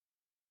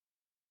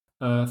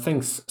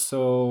 Thanks.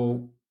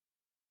 So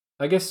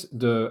I guess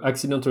the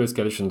accidental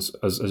escalations,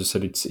 as you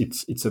said,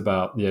 it's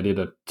about the idea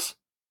that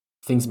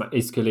things might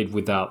escalate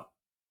without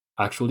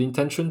actual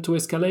intention to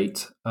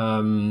escalate.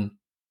 And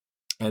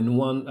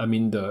one, I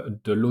mean, the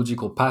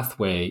logical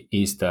pathway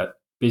is that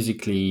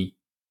basically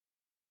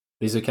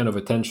there's a kind of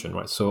a tension,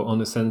 right? So,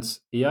 on a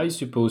sense, AI is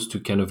supposed to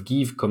kind of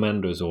give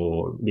commanders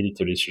or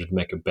military decision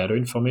maker better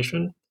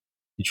information.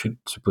 It should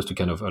supposed to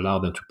kind of allow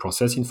them to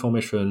process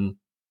information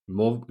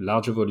more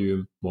larger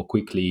volume, more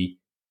quickly,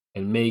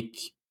 and make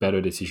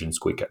better decisions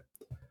quicker.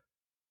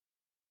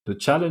 The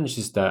challenge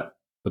is that,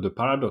 or the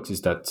paradox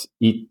is that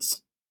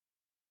it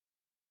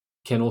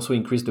can also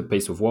increase the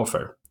pace of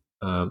warfare.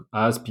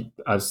 As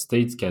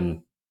states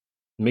can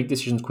make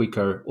decisions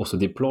quicker, also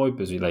deploy,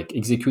 basically like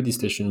execute this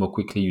decision more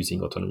quickly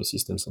using autonomous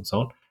systems and so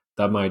on.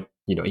 That might,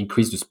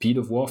 increase the speed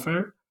of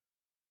warfare,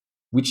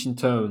 which in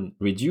turn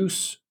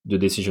reduce the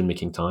decision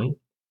making time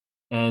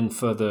and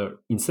further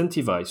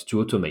incentivize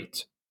to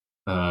automate,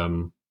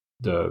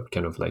 the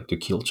kind of like the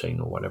kill chain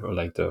or whatever,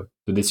 like the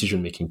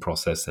decision making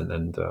process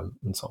and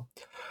so on.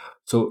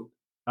 So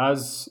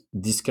as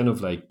this kind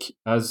of like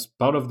as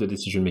part of the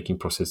decision making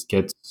process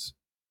gets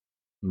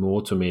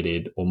more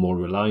automated or more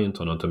reliant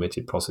on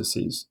automated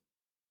processes,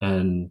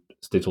 and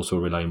states also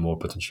rely more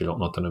potentially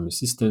on autonomous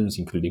systems,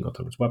 including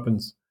autonomous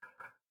weapons,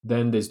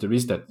 then there's the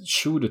risk that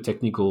should a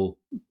technical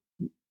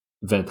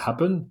event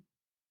happen,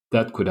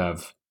 that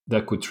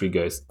could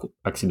trigger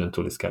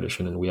accidental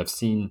escalation. And we have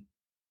seen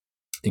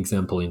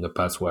example in the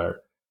past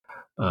where,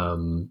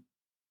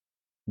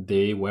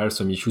 there were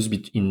some issues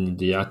in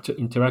the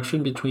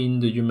interaction between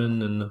the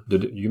human and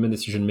the human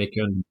decision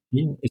maker and the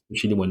machine,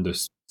 especially when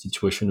the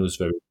situation was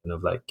very kind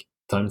of like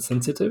time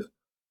sensitive.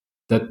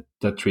 That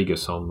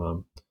triggers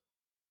some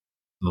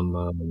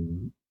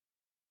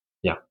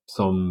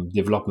some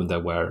development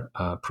that were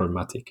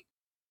problematic.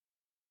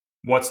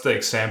 What's the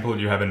example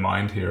you have in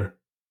mind here?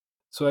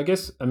 So I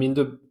guess, I mean,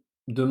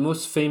 the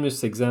most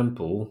famous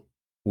example,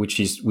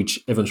 which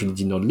eventually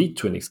did not lead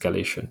to an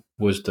escalation,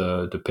 was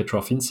the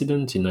Petrov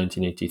incident in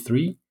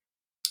 1983,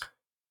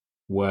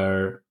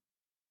 where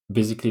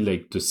basically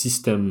like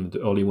the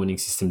early warning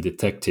system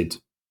detected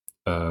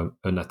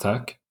an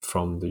attack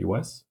from the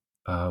US,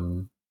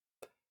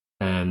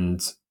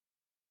 and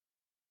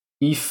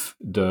if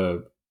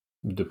the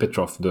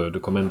Petrov, the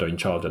commander in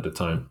charge at the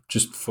time,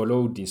 just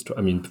followed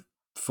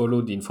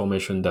the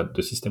information that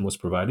the system was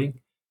providing,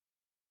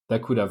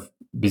 that could have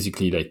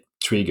basically like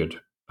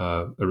triggered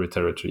a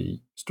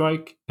retaliatory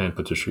strike and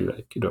potentially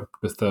like the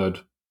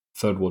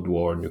third world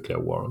war, nuclear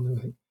war, and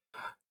everything.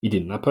 It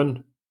didn't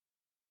happen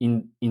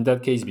in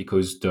that case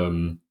because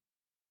the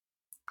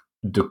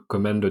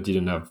commander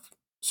didn't have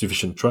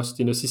sufficient trust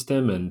in the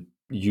system and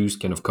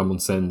used kind of common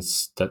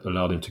sense that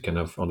allowed him to kind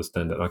of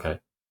understand that, okay,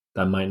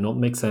 that might not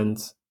make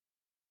sense.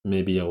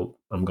 Maybe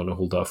I'm gonna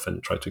hold off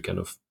and try to kind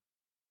of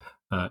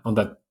on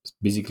that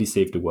basically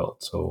save the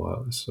world.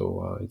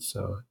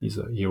 He's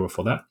a hero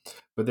for that.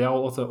 But there are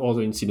also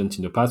other incidents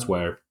in the past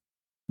where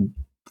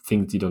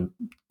things didn't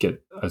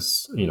get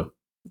as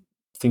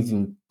things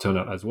didn't turn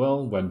out as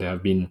well. When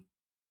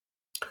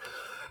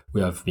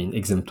we have been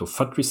exempt of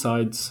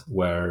fratricides,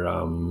 where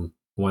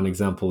one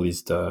example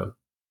is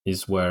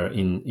where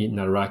in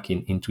Iraq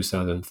in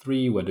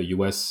 2003, where the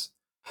US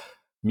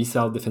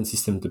missile defense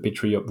system, the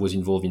Patriot, was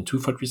involved in two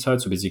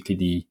fratricides. So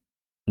basically,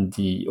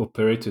 the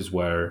operators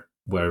were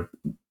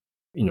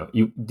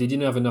they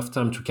didn't have enough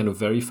time to kind of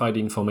verify the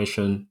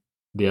information.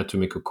 They had to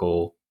make a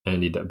call,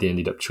 and they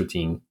ended up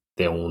shooting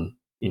their own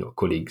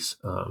colleagues.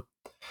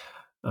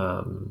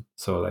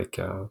 So like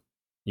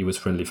he was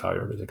friendly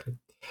fire basically.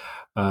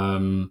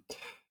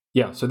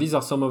 So these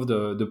are some of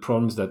the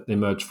problems that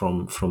emerge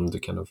from the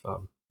kind of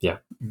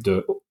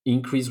the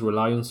increased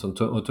reliance on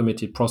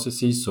automated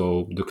processes.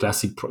 So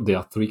there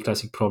are three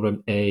classic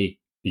problems. A,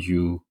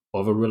 you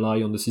over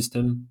rely on the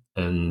system,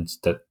 and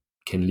that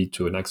can lead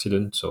to an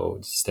accident. So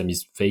the system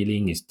is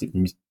failing, is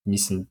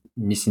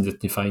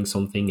misidentifying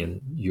something,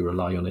 and you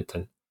rely on it,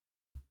 and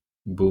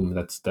boom,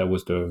 that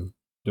was the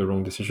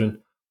wrong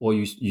decision. Or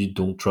you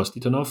don't trust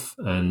it enough,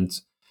 and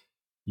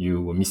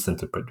you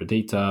misinterpret the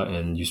data,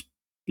 and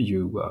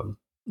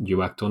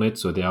you act on it.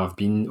 So there have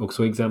been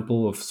also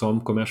example of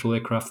some commercial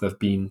aircraft that have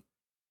been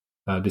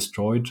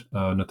destroyed,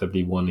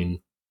 notably one in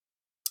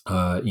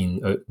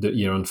the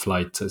Iran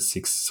flight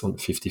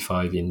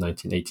 655 in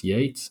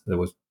 1988 that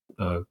was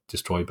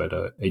destroyed by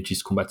the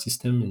Aegis combat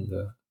system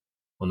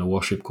on a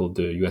warship called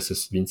the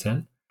USS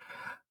Vincennes.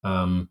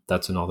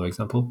 That's another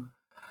example.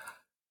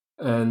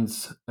 And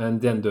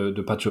then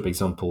the Patrop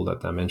example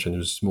that I mentioned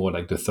was more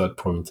like the third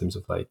problem in terms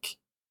of like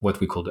what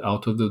we call the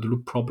out of the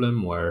loop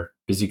problem, where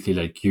basically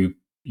like you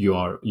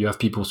have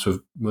people sort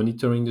of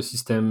monitoring the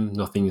system,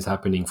 nothing is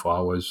happening for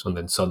hours, and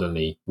then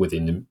suddenly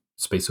within the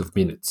space of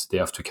minutes they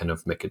have to kind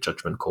of make a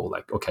judgment call,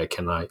 like, okay,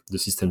 the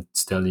system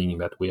is telling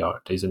that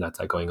there's an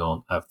attack going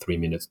on, I have 3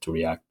 minutes to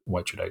react,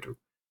 what should I do?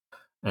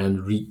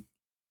 And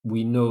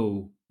we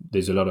know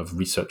there's a lot of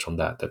research on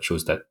that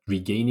shows that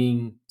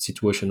regaining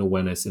situational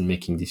awareness and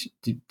making this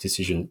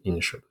decision in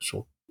a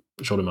short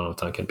amount of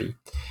time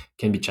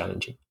can be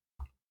challenging.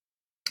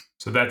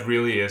 So that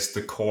really is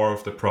the core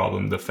of the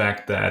problem, the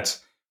fact that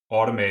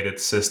automated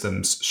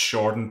systems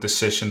shorten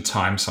decision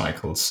time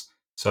cycles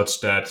such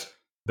that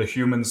the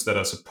humans that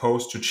are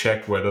supposed to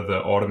check whether the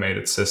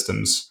automated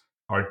systems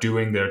are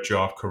doing their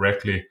job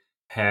correctly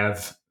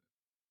have,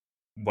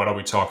 what are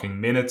we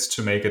talking, minutes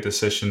to make a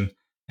decision.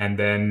 And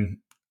then,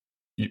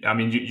 I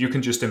mean, you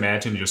can just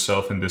imagine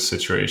yourself in this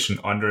situation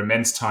under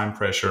immense time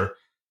pressure.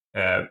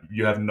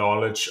 You have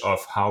knowledge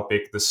of how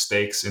big the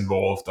stakes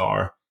involved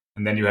are,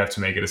 and then you have to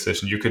make a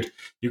decision.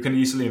 You can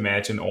easily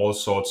imagine all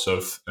sorts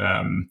of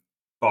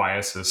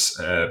biases,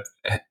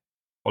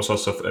 all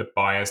sorts of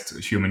biased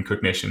human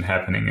cognition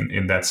happening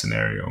in that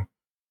scenario.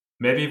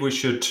 Maybe we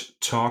should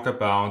talk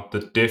about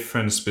the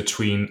difference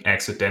between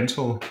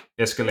accidental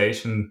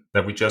escalation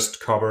that we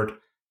just covered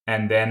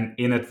and then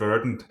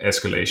inadvertent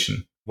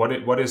escalation.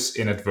 What is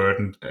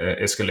inadvertent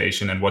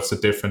escalation, and what's the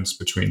difference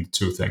between the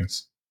two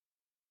things?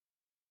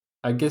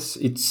 I guess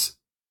it's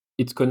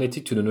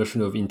connected to the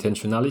notion of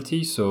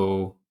intentionality.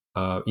 So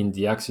in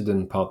the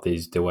accident part,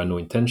 there were no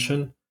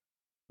intention,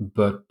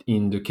 but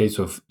in the case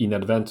of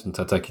inadvertent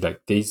attack,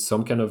 like there's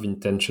some kind of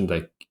intention,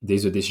 like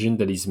there's a decision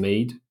that is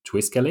made to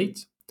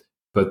escalate,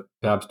 but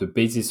perhaps the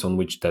basis on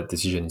which that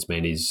decision is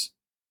made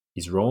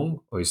is wrong,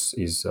 or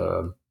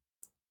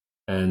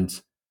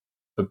and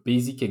a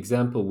basic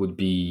example would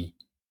be,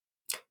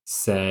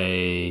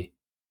 say,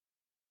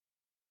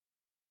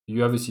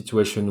 you have a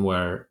situation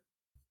where,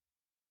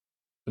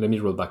 let me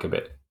roll back a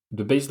bit.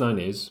 The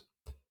baseline is,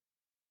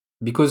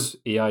 because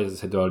AI, as I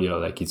said earlier,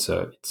 like it's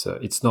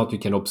not, you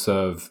can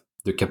observe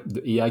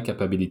the AI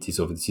capabilities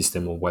of the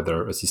system, or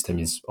whether a system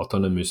is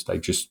autonomous,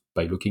 like just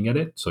by looking at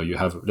it. So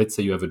let's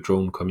say you have a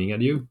drone coming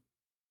at you.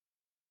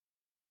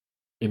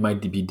 It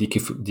might be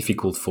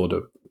difficult for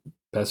the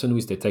person who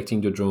is detecting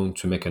the drone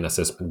to make an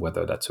assessment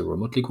whether that's a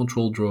remotely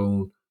controlled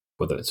drone,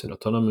 whether it's an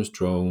autonomous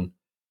drone.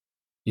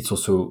 It's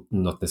also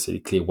not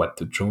necessarily clear what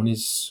the drone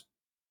is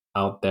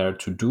out there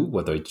to do,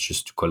 whether it's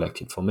just to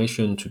collect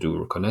information, to do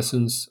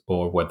reconnaissance,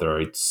 or whether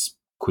it's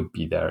could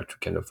be there to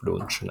kind of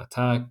launch an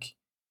attack.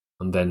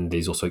 And then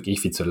there's also,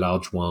 if it's a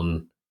large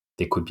one,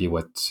 there could be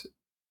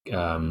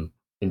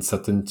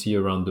uncertainty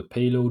around the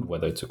payload,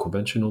 whether it's a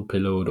conventional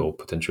payload or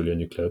potentially a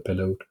nuclear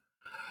payload.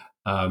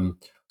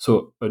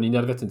 So an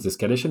inadvertent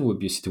escalation would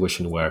be a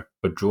situation where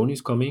a drone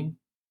is coming,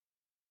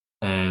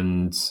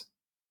 and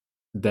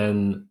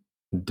then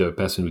the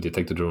person who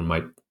detects the drone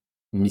might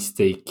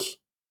mistake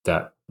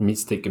the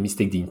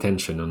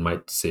intention, and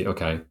might say,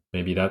 okay,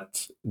 maybe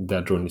that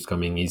drone is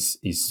coming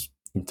is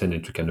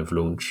intended to kind of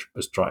launch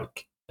a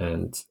strike,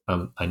 and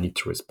I need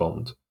to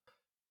respond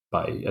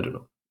by, I don't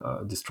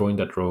know, destroying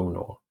that drone,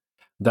 or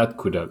that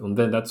could have, and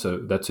then that's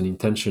an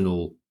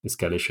intentional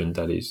escalation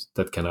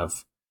that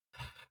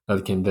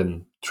can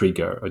then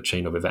trigger a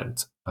chain of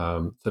events.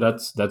 So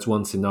that's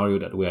one scenario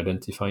that we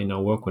identify in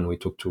our work when we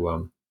talk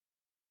to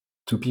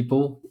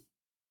people.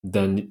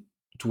 Then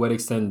to what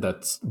extent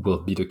that will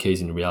be the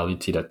case in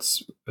reality,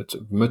 that's a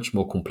much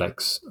more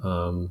complex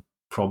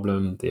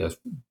problem. There have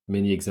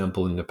many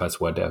examples in the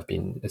past where there have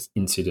been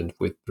incidents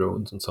with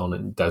drones and so on,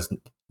 and it does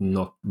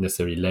not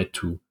necessarily lead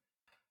to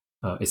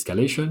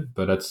escalation,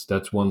 but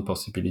that's one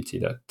possibility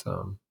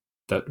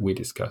that we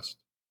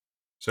discussed.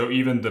 So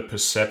even the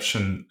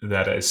perception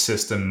that a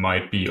system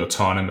might be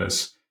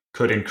autonomous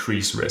could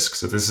increase risk.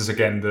 So this is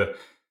again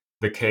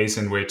the case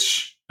in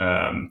which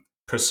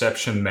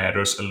perception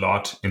matters a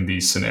lot in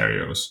these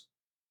scenarios.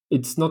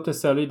 It's not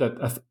necessarily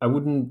that. I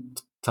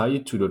wouldn't tie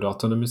it to the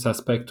autonomous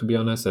aspect, to be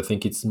honest. I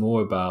think it's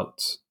more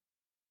about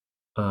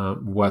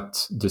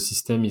what the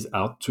system is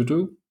out to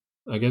do,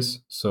 I guess.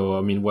 So,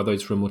 I mean, whether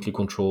it's remotely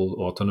controlled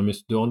or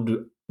autonomous,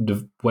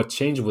 what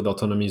changed with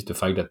autonomy is the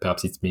fact that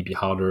perhaps it's maybe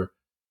harder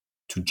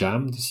to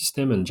jam the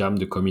system and jam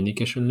the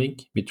communication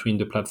link between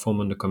the platform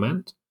and the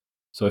command.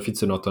 So if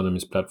it's an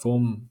autonomous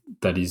platform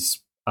that is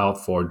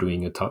out for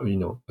doing a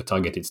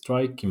targeted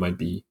strike, it might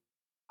be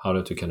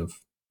harder to kind of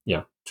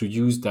to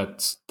use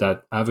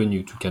that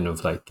avenue to kind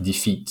of like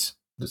defeat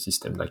the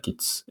system. Like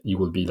you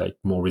will be like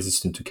more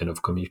resistant to kind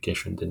of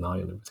communication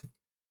denial and everything.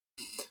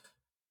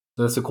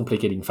 So that's a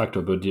complicating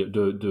factor, but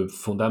the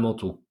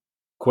fundamental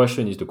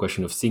question is the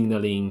question of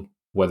signaling,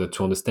 whether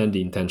to understand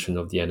the intention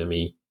of the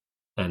enemy,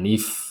 and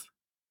if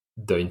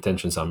the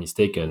intentions are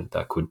mistaken,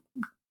 that could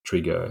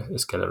trigger a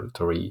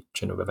escalatory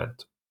chain of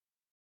event.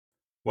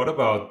 What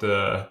about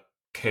the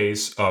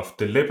case of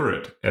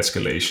deliberate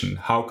escalation?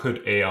 How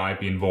could AI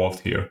be involved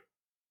here?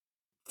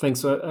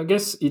 Thanks. So I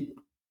guess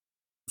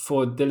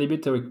for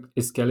deliberate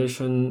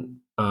escalation,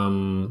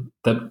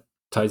 that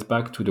ties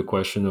back to the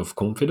question of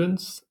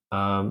confidence.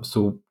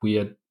 So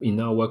in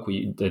our work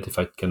we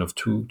identified kind of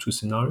two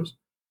scenarios.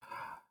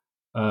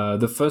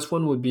 The first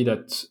one would be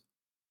that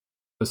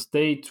a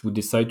state would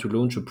decide to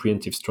launch a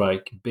preemptive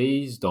strike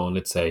based on,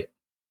 let's say,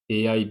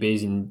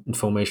 AI-based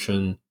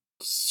information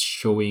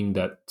showing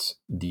that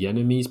the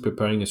enemy is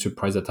preparing a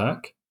surprise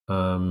attack.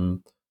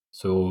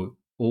 So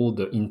all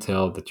the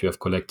intel that you have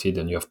collected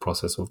and you have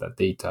processed all that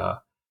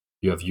data,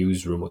 you have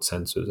used remote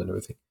sensors and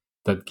everything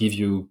that give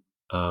you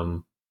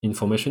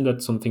information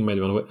that something might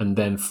be on the way. And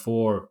then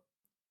to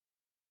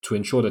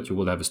ensure that you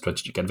will have a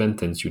strategic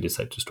advantage, you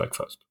decide to strike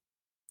first.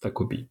 That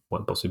could be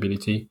one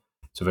possibility.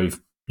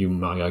 You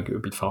might argue a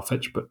bit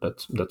far-fetched, but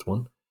that's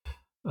one.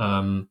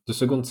 The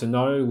second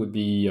scenario would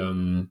be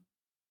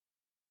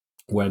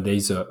where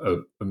there's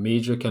a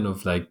major kind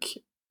of like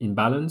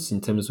imbalance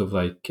in terms of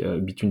like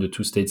between the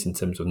two states in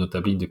terms of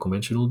notably in the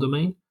conventional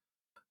domain.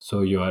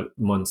 So you are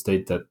one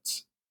state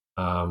that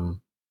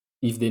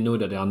if they know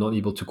that they are not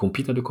able to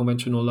compete at the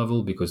conventional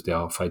level because they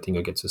are fighting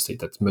against a state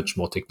that's much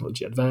more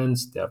technology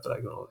advanced, they have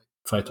like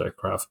fighter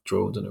aircraft,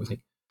 drones and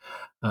everything,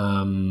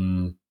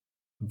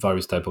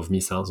 various type of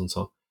missiles and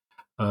so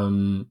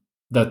on.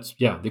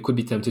 They could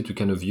be tempted to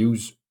kind of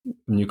use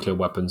nuclear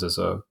weapons as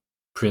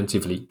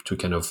preemptively to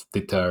kind of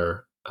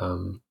deter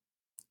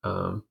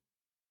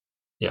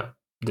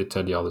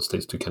the other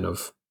states to kind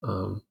of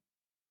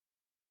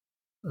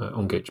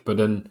engage. But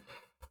then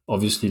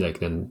obviously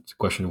then the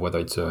question whether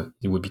it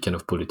would be kind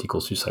of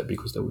political suicide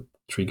because that would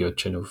trigger a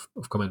chain of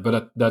command.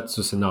 But that's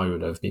a scenario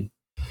that I've been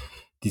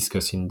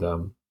discussing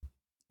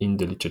in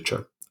the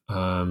literature.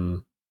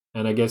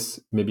 And I guess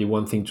maybe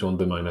one thing to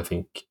undermine, I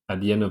think at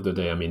the end of the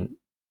day, I mean,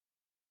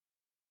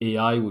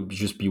 AI would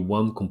just be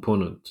one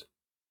component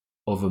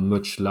of a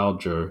much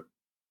larger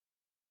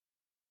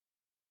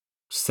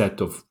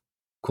set of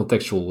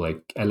contextual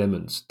like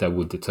elements that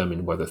would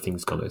determine whether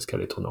things gonna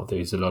escalate or not. There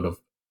is a lot of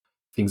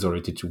things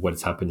related to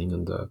what's happening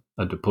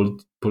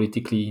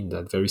politically in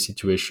that very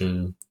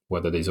situation,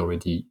 whether there's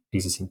already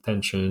existing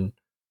tension,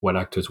 what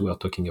actors we are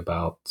talking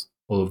about.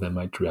 All of them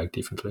might react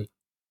differently.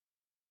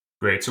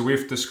 Great. So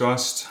we've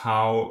discussed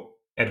how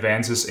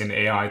advances in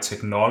AI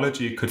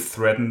technology could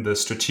threaten the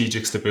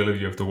strategic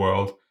stability of the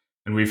world.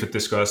 And we've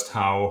discussed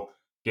how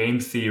game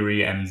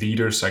theory and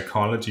leader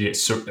psychology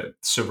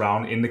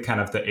surround in the kind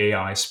of the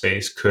AI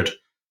space could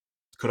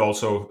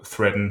also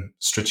threaten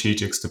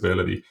strategic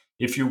stability.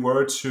 If you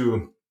were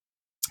to,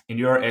 in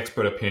your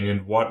expert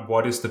opinion,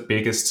 what is the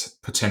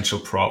biggest potential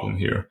problem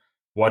here?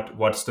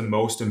 What's the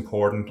most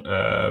important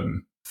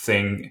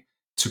thing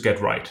to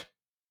get right?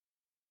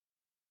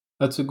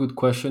 That's a good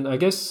question. I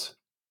guess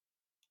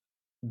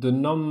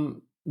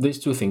there's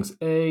two things.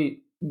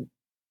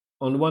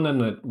 On one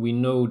hand, we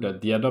know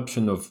that the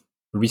adoption of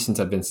recent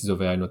advances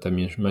of AI,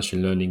 notably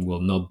machine learning,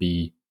 will not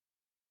be.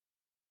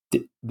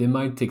 They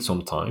might take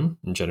some time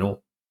in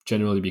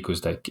generally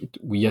because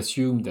we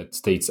assume that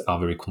states are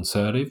very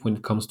conservative when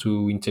it comes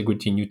to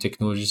integrating new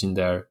technologies in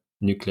their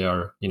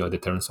nuclear,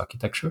 deterrence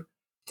architecture.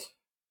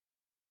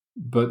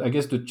 But I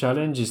guess the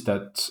challenge is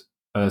that,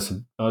 as I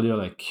said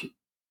earlier,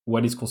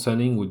 what is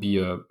concerning would be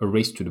a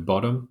race to the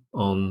bottom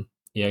on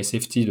AI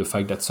safety. The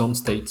fact that some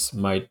states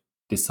might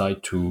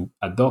decide to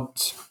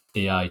adopt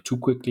AI too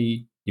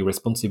quickly,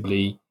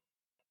 irresponsibly,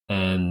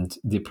 and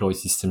deploy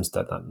systems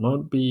that are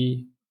not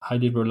be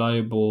highly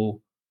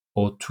reliable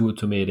or too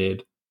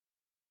automated.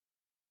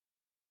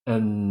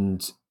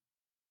 And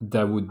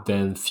that would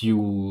then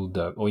fuel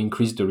or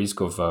increase the risk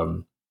of,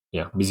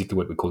 basically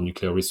what we call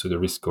nuclear risk, so the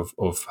risk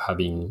of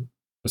having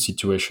a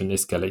situation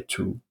escalate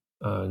to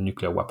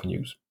nuclear weapon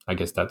use. I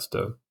guess that's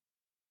the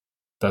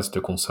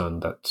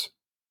concern that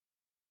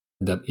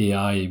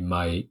AI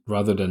might,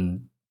 rather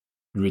than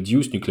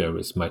reduce nuclear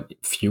risk, might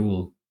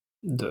fuel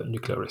the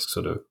nuclear risk.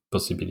 So the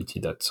possibility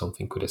that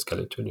something could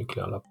escalate to a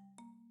nuclear level.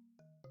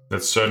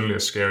 That's certainly a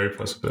scary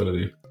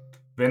possibility.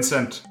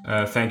 Vincent,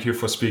 thank you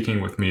for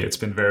speaking with me. It's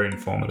been very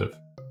informative.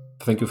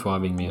 Thank you for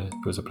having me. It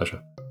was a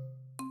pleasure.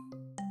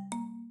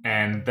 And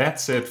And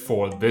that's it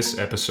for this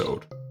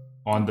episode.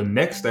 On the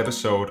next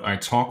episode, I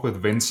talk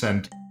with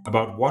Vincent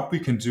about what we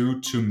can do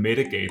to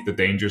mitigate the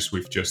dangers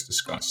we've just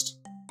discussed.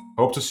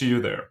 Hope to see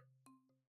you there.